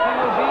 he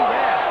will be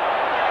there.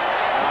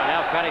 Oh,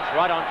 now Fenech's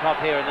right on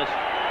top here in this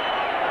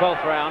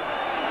 12th round.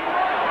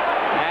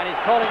 And he's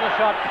calling the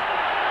shots.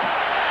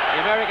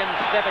 The American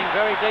stepping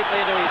very deeply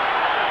into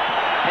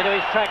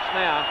his tracks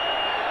now.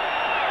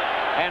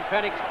 And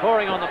Fenech's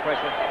pouring on the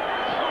pressure.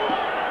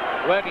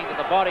 Working to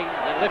the body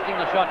and lifting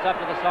the shots up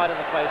to the side of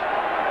the face.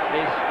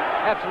 He's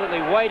absolutely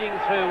wading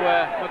through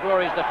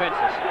McCrory's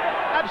defences.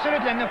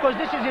 Absolutely, and of course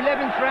this is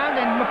 11th round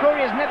and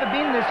McCrory has never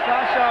been this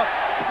far, so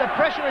the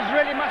pressure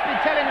must be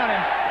telling on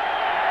him.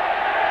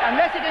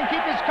 Unless he can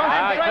keep his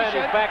concentration. He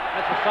turned his back,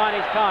 that's a sign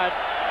he's tired.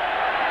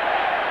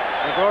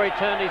 McCrory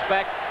turned his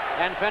back,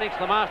 and Fenech's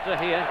the master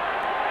here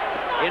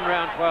in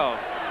round 12.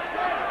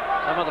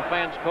 Some of the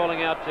fans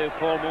calling out to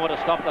Paul Moore to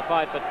stop the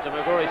fight, but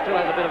McCrory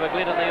still has a bit of a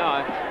glint in the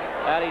eye.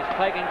 And he's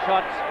taking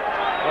shots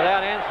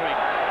without answering.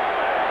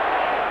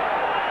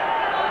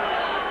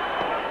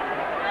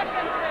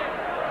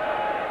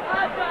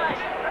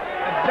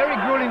 A very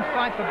grueling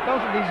fight for both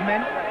of these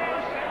men.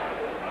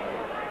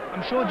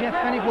 I'm sure Jeff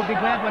Fenech will be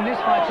glad when this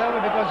fight's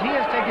over, because he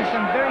has taken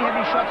some very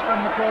heavy shots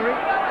from McCrory,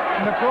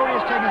 and McCrory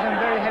has taken some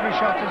very heavy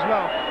shots as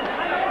well.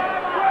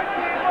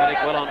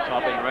 Fenech well on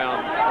top in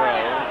round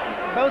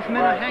 12. Both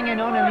men are hanging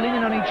on and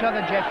leaning on each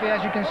other, Jeffy, as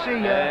you can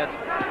see.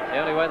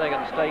 The only way they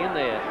can stay in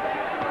there.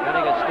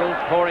 Fenech is still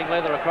pouring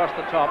leather across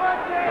the top,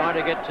 trying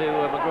to get to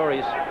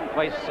McCrory's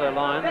face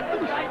line.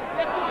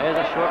 There's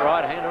a short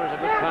right-hander, is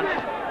a good punch.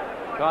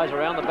 Guys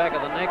around the back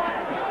of the neck.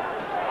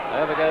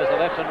 Over goes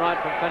the left and right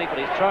from Fenech, but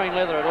he's throwing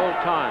leather at all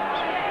times.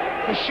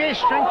 The sheer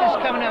strength is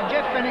coming out.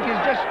 Jeff Fenech is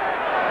just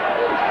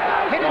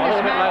hitting this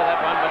man. A little bit low,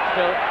 that one, but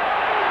still.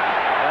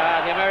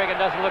 The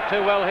American doesn't look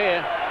too well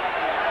here.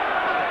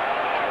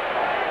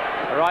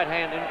 The right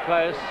hand in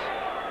close.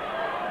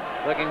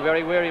 Looking very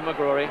weary,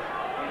 McCrory.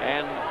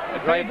 And a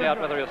grave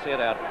doubt whether he'll see it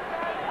out.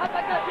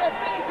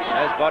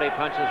 Those body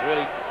punches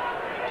really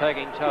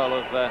taking toll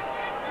of the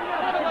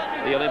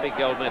Olympic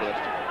gold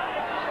medalist.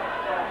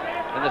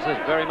 And this is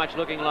very much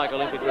looking like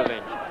Olympic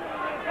revenge.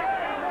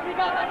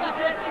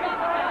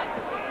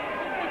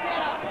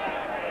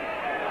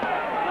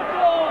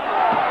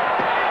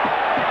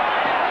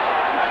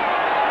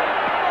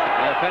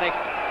 Now Fenech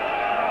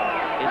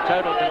in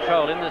total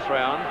control in this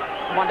round.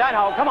 Come on, don't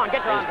hold. Come on,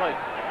 get your arms loose.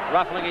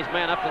 Ruffling his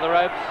man up to the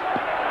ropes.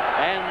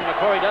 And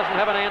McCrory doesn't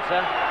have an answer.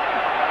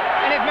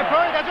 And if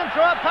McCrory doesn't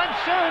throw a punch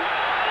soon,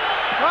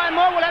 Ryan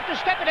Moore will have to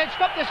step in and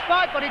stop this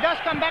fight, but he does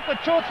come back with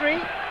 2 or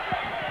 3.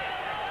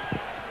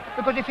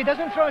 Because if he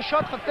doesn't throw a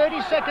shot for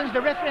 30 seconds, the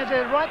referee has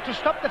a right to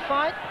stop the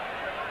fight.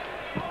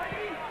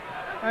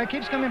 He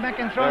keeps coming back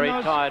and throwing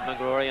Very tired,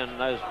 McCrory, and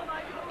those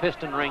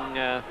piston ring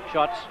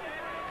shots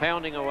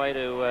pounding away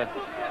to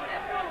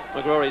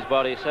McCrory's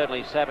body,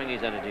 certainly sapping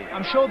his energy.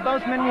 I'm sure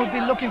both men will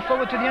be looking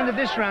forward to the end of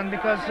this round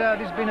because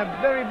this has been a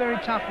very, very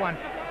tough one.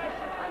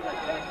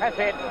 That's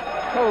it.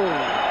 Oh.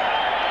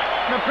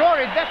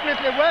 McCrory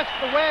definitely worse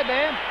for wear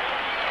there.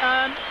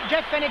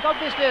 Jeff Fenech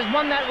obviously has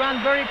won that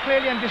round very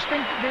clearly and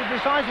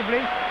decisively.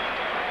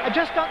 I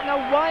just don't know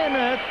why on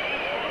earth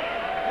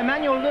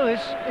Emmanuel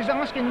Lewis is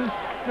asking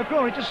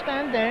McCrory to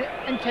stand there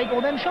and take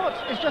all them shots.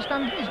 It's just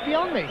it's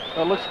beyond me.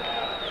 Well, it looks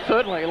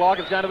certainly like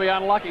it's going to be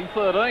unlucky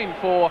 13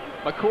 for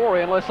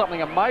McCrory unless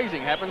something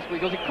amazing happens,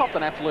 because he copped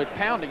an absolute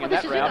pounding in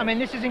that round. I mean,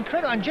 this is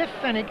incredible. And Jeff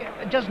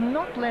Fenech does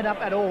not let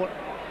up at all.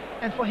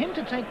 And for him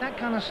to take that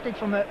kind of stick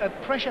from a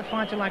pressure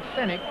fighter like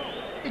Fenech,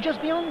 it's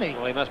just beyond me.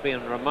 Well, he must be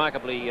in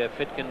remarkably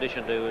fit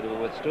condition to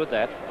withstood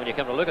that when you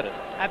come to look at it.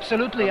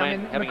 Absolutely. I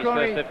mean, having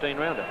McCrory, his first 15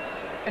 rounder.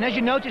 And as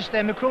you noticed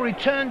there, McCrory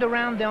turned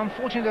around there,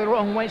 unfortunately the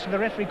wrong way, so the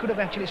referee could have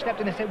actually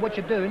stepped in and said, "What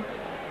you doing?"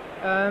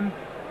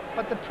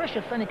 But the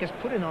pressure Fenech has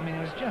put in on me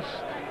was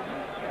just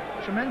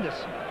tremendous.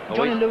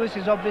 Johnny Lewis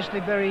is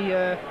obviously very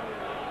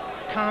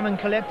calm and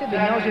collected. He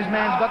knows his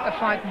man's got the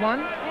fight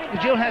won.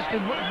 Jill has to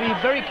be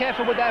very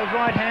careful with those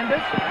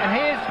right-handers. And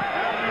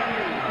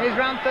here's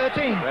round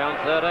 13. Round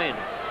 13.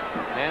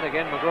 And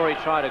again, McCrory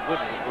tried a good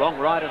long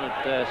right and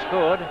it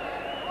scored.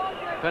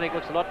 Fenech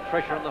looks a lot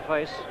fresher on the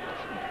face.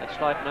 That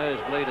slight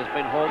nosebleed has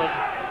been halted.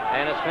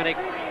 And it's Fenech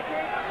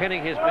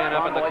pinning his man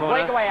up in the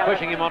corner,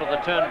 pushing him onto the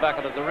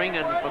turnbuckle of the ring,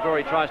 and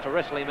McCrory tries to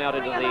wrestle him out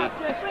into the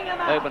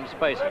open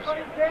spaces.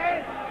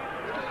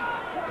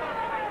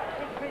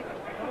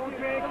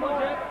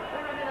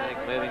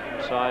 Fenech moving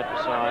from side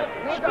to side,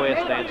 square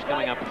stance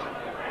coming up.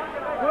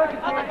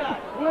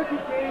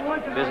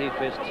 Busy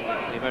fists,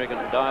 the American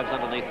dives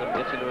underneath them,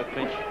 gets into a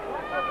clinch.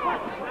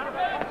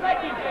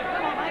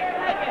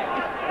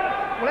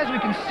 Well, as we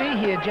can see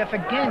here, Jeff,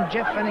 again,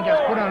 Jeff Fenech has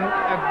put on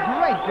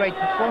a great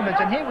performance.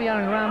 And here we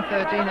are in round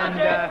 13, and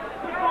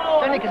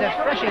Fenech is as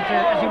fresh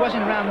as he was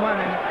in round 1.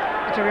 And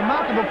it's a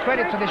remarkable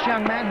credit to this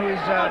young man who's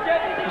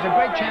a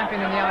great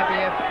champion in the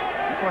IBF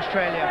for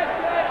Australia.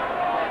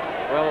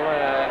 Well,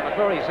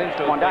 McCrory seems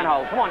to have been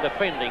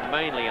defending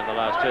mainly in the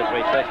last 2 or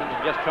 3 sessions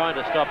and just trying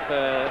to stop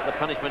the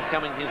punishment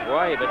coming his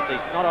way, but he's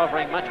not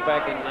offering much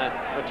back in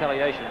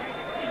retaliation.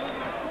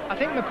 I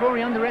think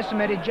McCrory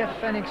underestimated Jeff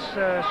Fenech's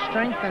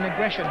strength and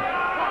aggression.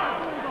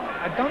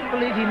 I don't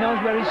believe he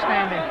knows where he's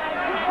standing.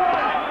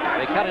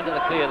 They cut into the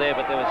clear there,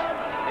 but it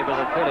was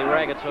a fairly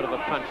ragged sort of a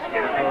punch to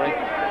McCrory.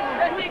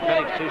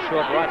 Fenech's too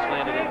short, rights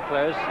landed in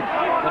close.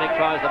 Fenech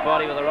tries the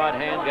body with the right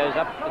hand, goes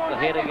up with the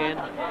head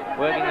again,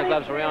 working the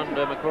gloves around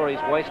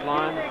McCrory's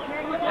waistline,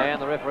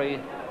 and the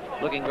referee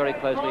looking very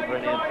closely for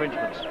any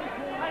infringements.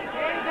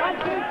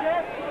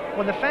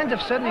 Well, the fans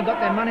have certainly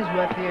got their money's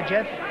worth here,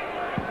 Jeff.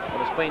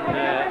 Well, it's been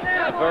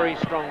a very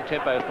strong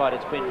tempo fight.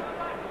 It's been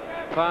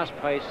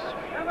fast-paced,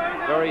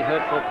 very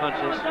hurtful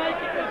punches,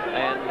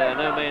 and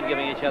no man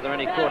giving each other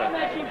any quarter.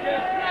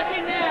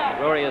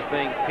 McCrory is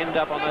being pinned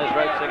up on those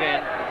ropes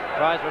again,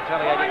 tries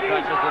retaliating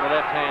punches with the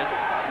left hand.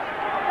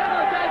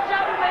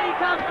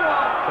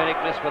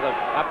 Fenech missed with an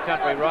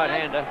up-country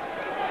right-hander.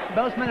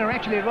 Both men are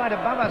actually right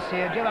above us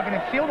here, Jeff. I can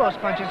feel those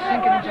punches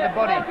sinking into the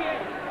body.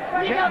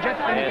 Jeff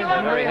Fenech is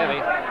very heavy.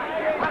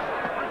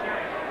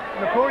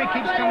 McCrory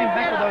keeps coming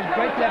back with those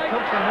great left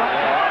hooks and right.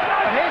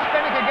 But here's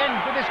Fenech again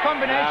with this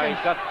combination. Now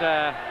he's got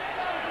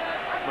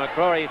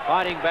McCrory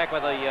fighting back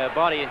with the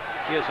body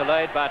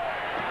fusillade, but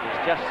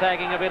he's just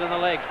sagging a bit in the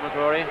legs,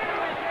 McCrory.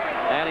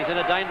 And he's in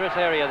a dangerous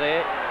area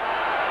there,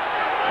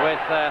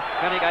 with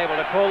Fenech able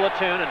to call the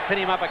tune and pin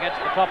him up against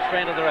the top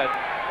strand of the rope.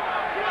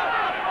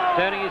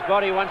 Turning his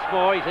body once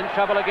more, he's in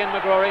trouble again,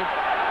 McCrory.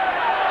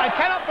 I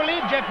cannot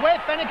believe, Jeff,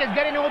 where Fenech is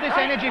getting all this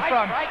energy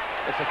from.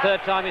 It's the 3rd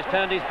time he's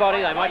turned his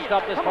body. They might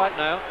stop this fight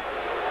now.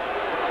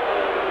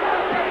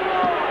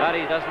 But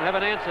he doesn't have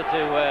an answer to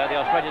the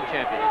Australian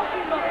champion.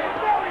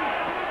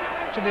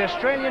 To the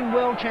Australian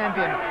world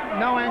champion.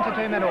 No answer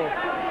to him at all.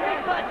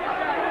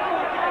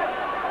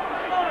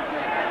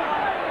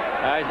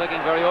 He's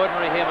looking very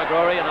ordinary here,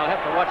 McCrory, and I'll have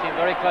to watch him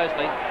very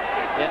closely.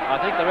 Yeah, I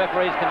think the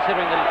referee's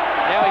considering that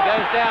now he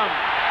goes down.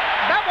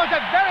 That was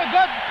a very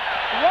good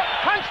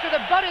punch to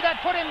the body that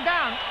put him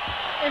down.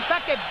 In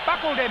fact, it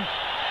buckled him.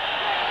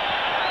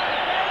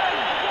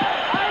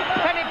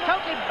 Fenech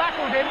totally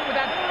buckled him with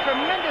that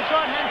tremendous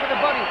right hand to the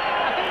body.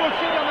 I think we'll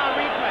see it on our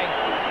replay.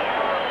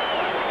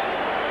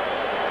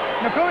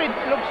 McCrory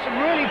looks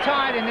really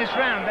tired in this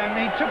round, and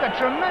he took a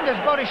tremendous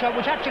body shot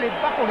which actually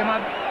buckled him.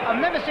 I've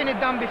never seen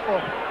it done before.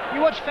 You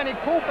watch Fenech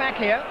pull back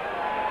here.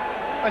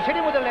 I was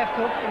hitting with a left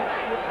hook,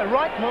 a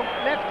right hook,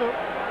 left hook,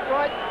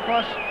 right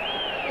cross.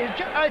 You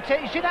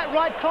see that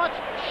right cross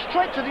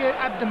straight to the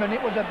abdomen.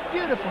 It was a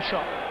beautiful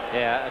shot.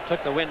 Yeah, it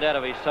took the wind out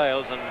of his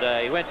sails,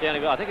 and he went down.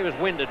 I think he was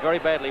winded, very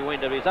badly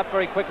winded. He was up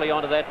very quickly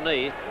onto that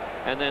knee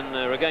and then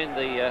regained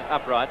the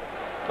upright.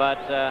 But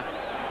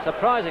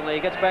surprisingly, he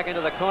gets back into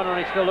the corner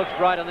and he still looks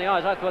bright in the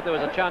eyes. I thought there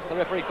was a chance the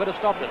referee could have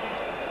stopped it.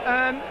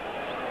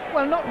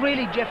 Well, not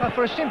really, Jeff,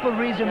 for a simple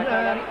reason.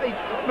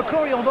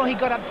 McCrory, although he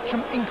got up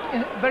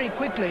very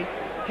quickly,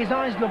 his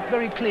eyes look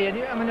very clear.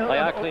 I mean, they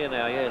are clear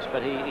now, yes,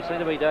 but he seemed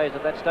to be dazed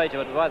at that stage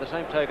of it. By the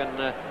same token,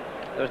 there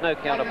was no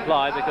count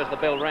applied because the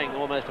bell rang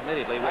almost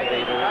immediately when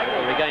he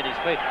regained his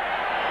feet.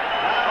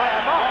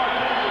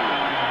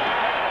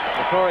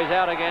 McCrory's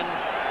out again,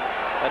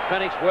 but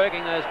Fenech's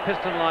working those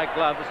piston-like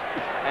gloves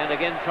and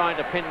again trying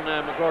to pin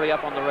McCrory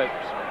up on the ropes.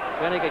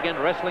 Fenech again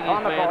wrestling his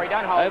man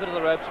over to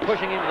the ropes,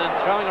 pushing him and then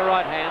throwing a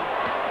right hand.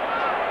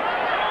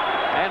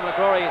 And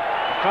McCrory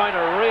trying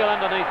to reel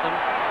underneath them.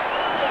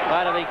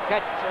 But if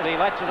he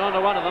latches onto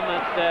one of them,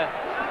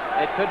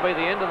 it could be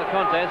the end of the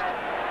contest.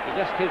 He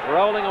just keeps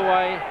rolling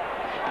away,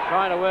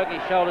 trying to work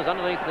his shoulders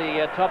underneath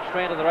the top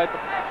strand of the rope.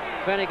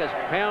 Fenech is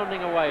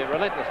pounding away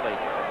relentlessly.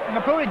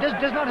 McCrory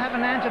does not have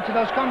an answer to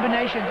those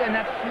combinations and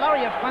that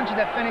flurry of punches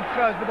that Fenech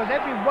throws, because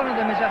every one of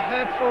them is a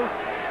hurtful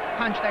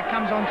punch that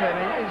comes onto him.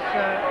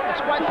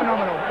 It's quite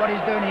phenomenal what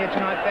he's doing here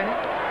tonight,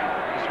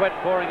 Fenech. Sweat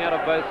pouring out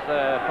of both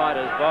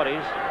fighters'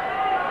 bodies.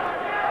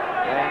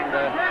 And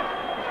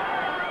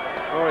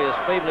McCrory is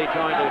feebly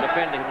trying to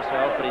defend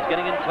himself, but he's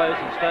getting in close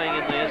and staying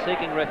in there,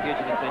 seeking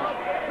refuge in the clinch.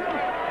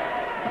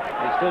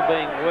 He's still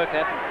being worked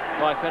at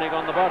by Fenech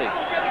on the body.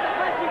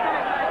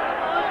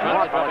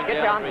 Trying to drop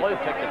him down for his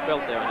protective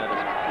belt there, I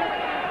noticed.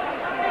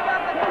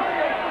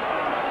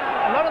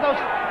 A lot of those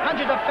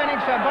punches of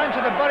Fenech are going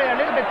to the body a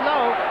little bit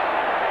low.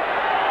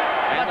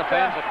 And the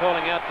fans are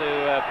calling out to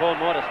Paul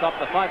Moore to stop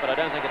the fight, but I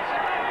don't think it's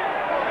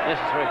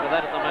necessary for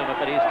that at the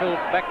moment. But he's still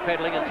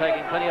backpedaling and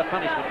taking plenty of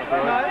punishment,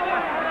 McCrory. No,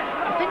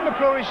 I think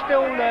McCrory's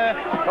still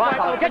quite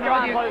open.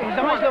 His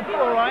eyes look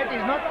all right.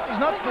 He's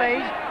not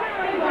glazed,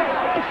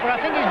 but I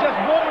think he's just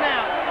worn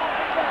out.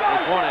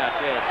 He's worn out,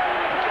 yes.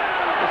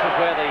 This is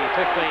where the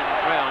 15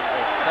 rounds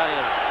are starting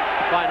to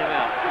find him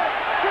out.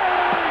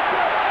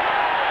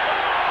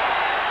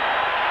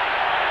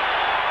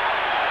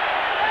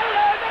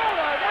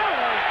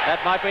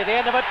 That might be the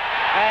end of it,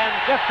 and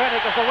Jeff Fenech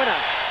is the winner.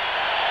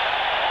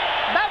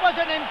 That was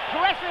an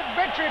impressive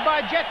victory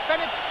by Jeff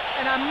Fenech,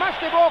 and I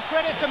must give all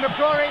credit to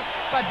McCrory,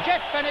 but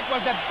Jeff Fenech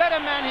was the better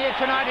man here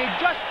tonight. He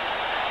just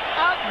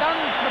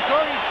outdone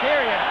McCrory,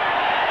 period.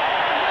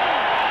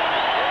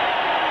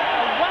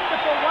 A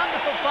wonderful,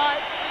 wonderful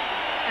fight,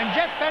 and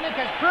Jeff Fenech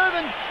has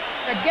proven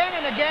again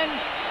and again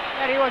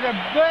that he was a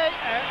great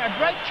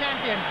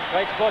champion.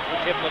 Great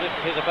sportsmanship to lift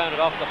his opponent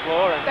off the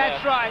floor. And,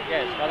 that's right.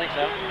 Yes, I think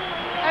so.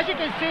 As you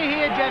can see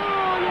here, Jeff,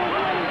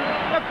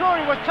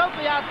 McCrory was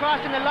totally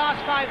outclassed in the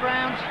last 5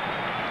 rounds,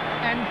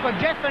 and for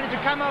Jeff Fenech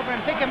to come over and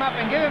pick him up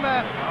and give him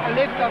a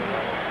lift of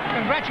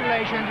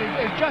congratulations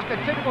is just a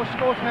typical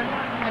sportsman,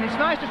 and it's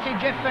nice to see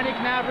Jeff Fenech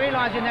now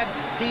realizing that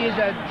he is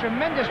a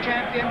tremendous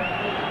champion,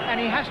 and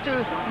he has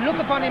to look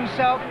upon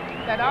himself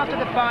that after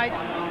the fight,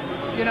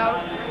 you know,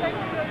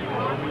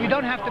 you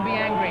don't have to be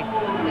angry.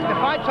 The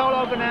fight's all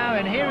over now,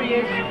 and here he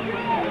is.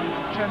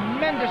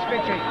 Tremendous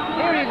victory.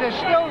 Here he is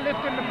still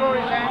lifting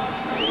McCrory's hand.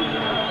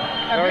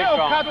 A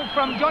little cuddle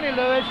from Johnny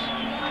Lewis.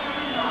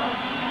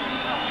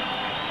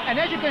 And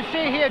as you can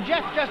see here,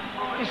 Jeff just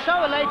is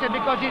so elated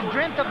because he's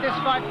dreamt of this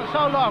fight for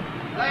so long.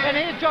 And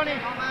here's Johnny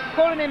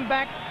calling him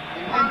back.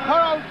 And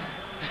poor old,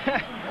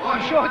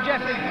 I'm sure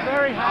Jeff is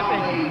very happy.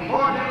 And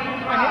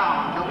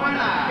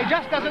he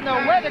just doesn't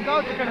know where to go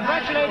to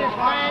congratulate his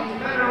fans.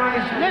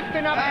 He's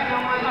lifting up,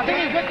 I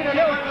think he's lifting a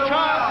little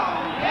child.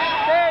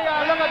 There you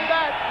are, look at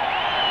that.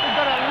 He's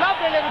got a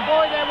lovely little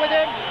boy there with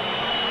him,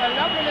 a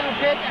lovely little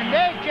kid, and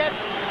there's Jeff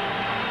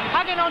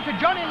hugging on to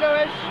Johnny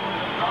Lewis,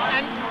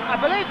 and I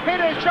believe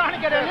Peter is trying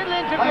to get a little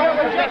interview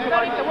with Jeff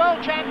Fenech, the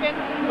world champion,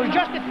 who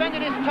just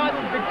defended his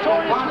title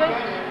victoriously,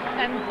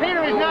 and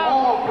Peter is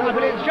now, I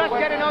believe, just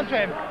getting on to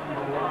him.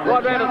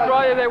 Right round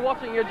Australia, they're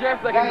watching you,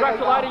 Jeff. They're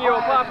congratulating you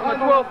apart from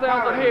the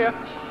 12,000 here.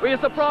 Were you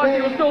surprised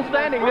you were still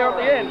standing there at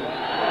the end?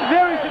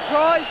 Very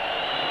surprised.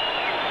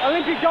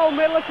 Olympic gold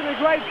medalist and a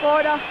great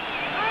fighter.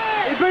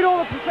 He beat all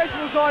the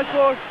professional guys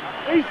for us.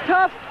 He's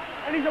tough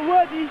and he's a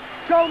worthy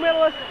gold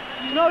medalist.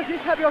 And I was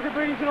just happy I could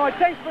beat him tonight.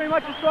 Thanks very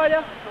much,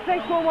 Australia.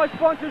 Thanks to all my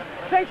sponsors.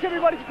 Thanks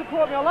everybody for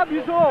supporting me. I love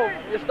you all.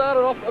 You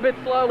started off a bit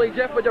slowly,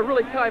 Jeff, but you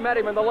really came at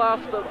him in the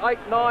last 8,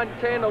 9,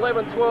 10,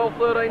 11, 12,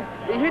 13.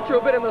 He hit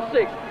you a bit in the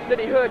 6th. Did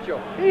he hurt you?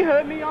 He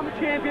hurt me. I'm a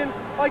champion.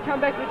 I come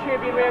back to the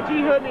champion rounds. He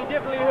hurt me.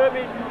 Definitely hurt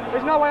me.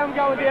 There's no way I'm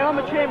going down.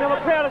 I'm a champion. I'm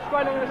a proud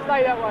Australian. I'm going to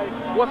stay that way.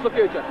 What's the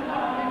future?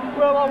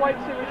 Well, I'll wait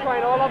to see my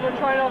trainer. I love my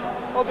trainer.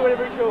 I'll do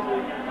whatever he tells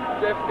me.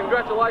 Jeff,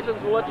 congratulations.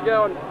 We'll let you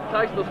go and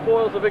taste the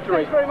spoils of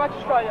victory. Thanks very much,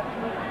 Australia.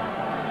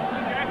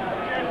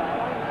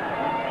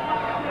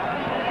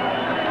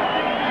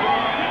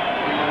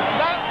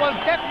 Was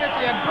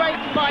definitely a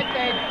great fight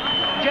there,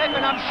 Jeff,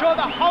 and I'm sure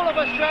the whole of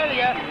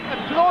Australia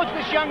applauds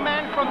this young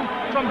man from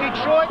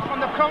Detroit,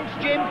 from the Kronk's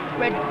gym,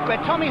 where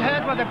Tommy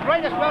Hurt, one of the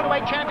greatest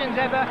welterweight champions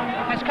ever,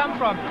 has come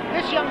from.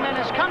 This young man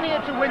has come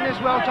here to win this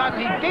world title.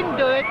 He didn't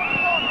do it,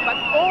 but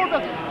all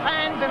the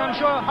fans, and I'm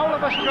sure the whole of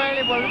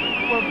Australia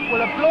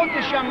will applaud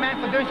this young man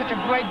for doing such a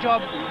great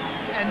job.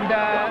 And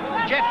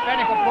Jeff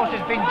Fenech, of course,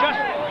 has been just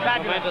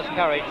fabulous. Tremendous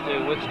courage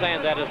to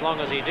withstand that as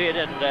long as he did,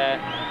 and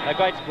a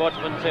great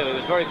sportsman too. He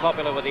was very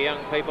popular with the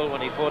young people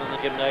when he fought in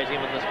the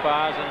gymnasium and the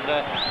spars, and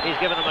he's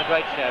given them a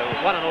great show.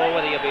 One and all,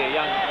 whether you be a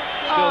young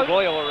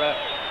schoolboy or an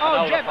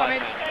older Jeff,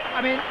 fighter.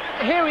 I mean,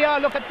 here we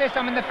are, look at this.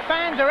 I mean, the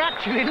fans are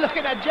actually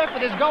looking at Jeff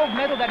with his gold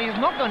medal that he's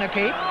not going to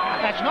keep.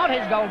 That's not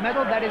his gold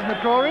medal, that is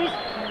McCrory's.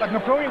 But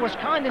McCrory was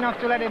kind enough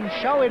to let him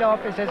show it off.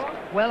 He says,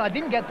 well, I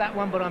didn't get that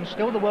one, but I'm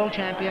still the world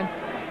champion.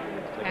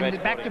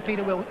 And back to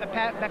Peter.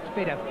 Back to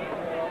Peter.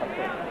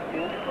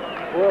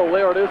 Well,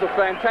 there it is, a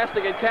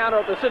fantastic encounter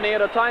at the Sydney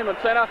Entertainment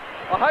Centre.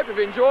 I hope you've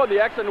enjoyed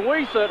the action.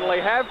 We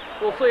certainly have.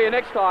 We'll see you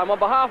next time. On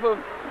behalf of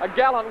a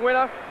gallant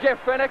winner, Jeff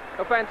Fenech,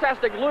 a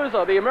fantastic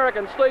loser, the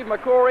American Steve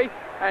McCrory,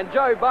 and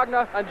Joe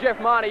Bugner and Jeff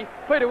Marnie,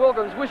 Peter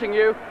Wilkins wishing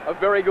you a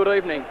very good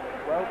evening.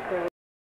 Well,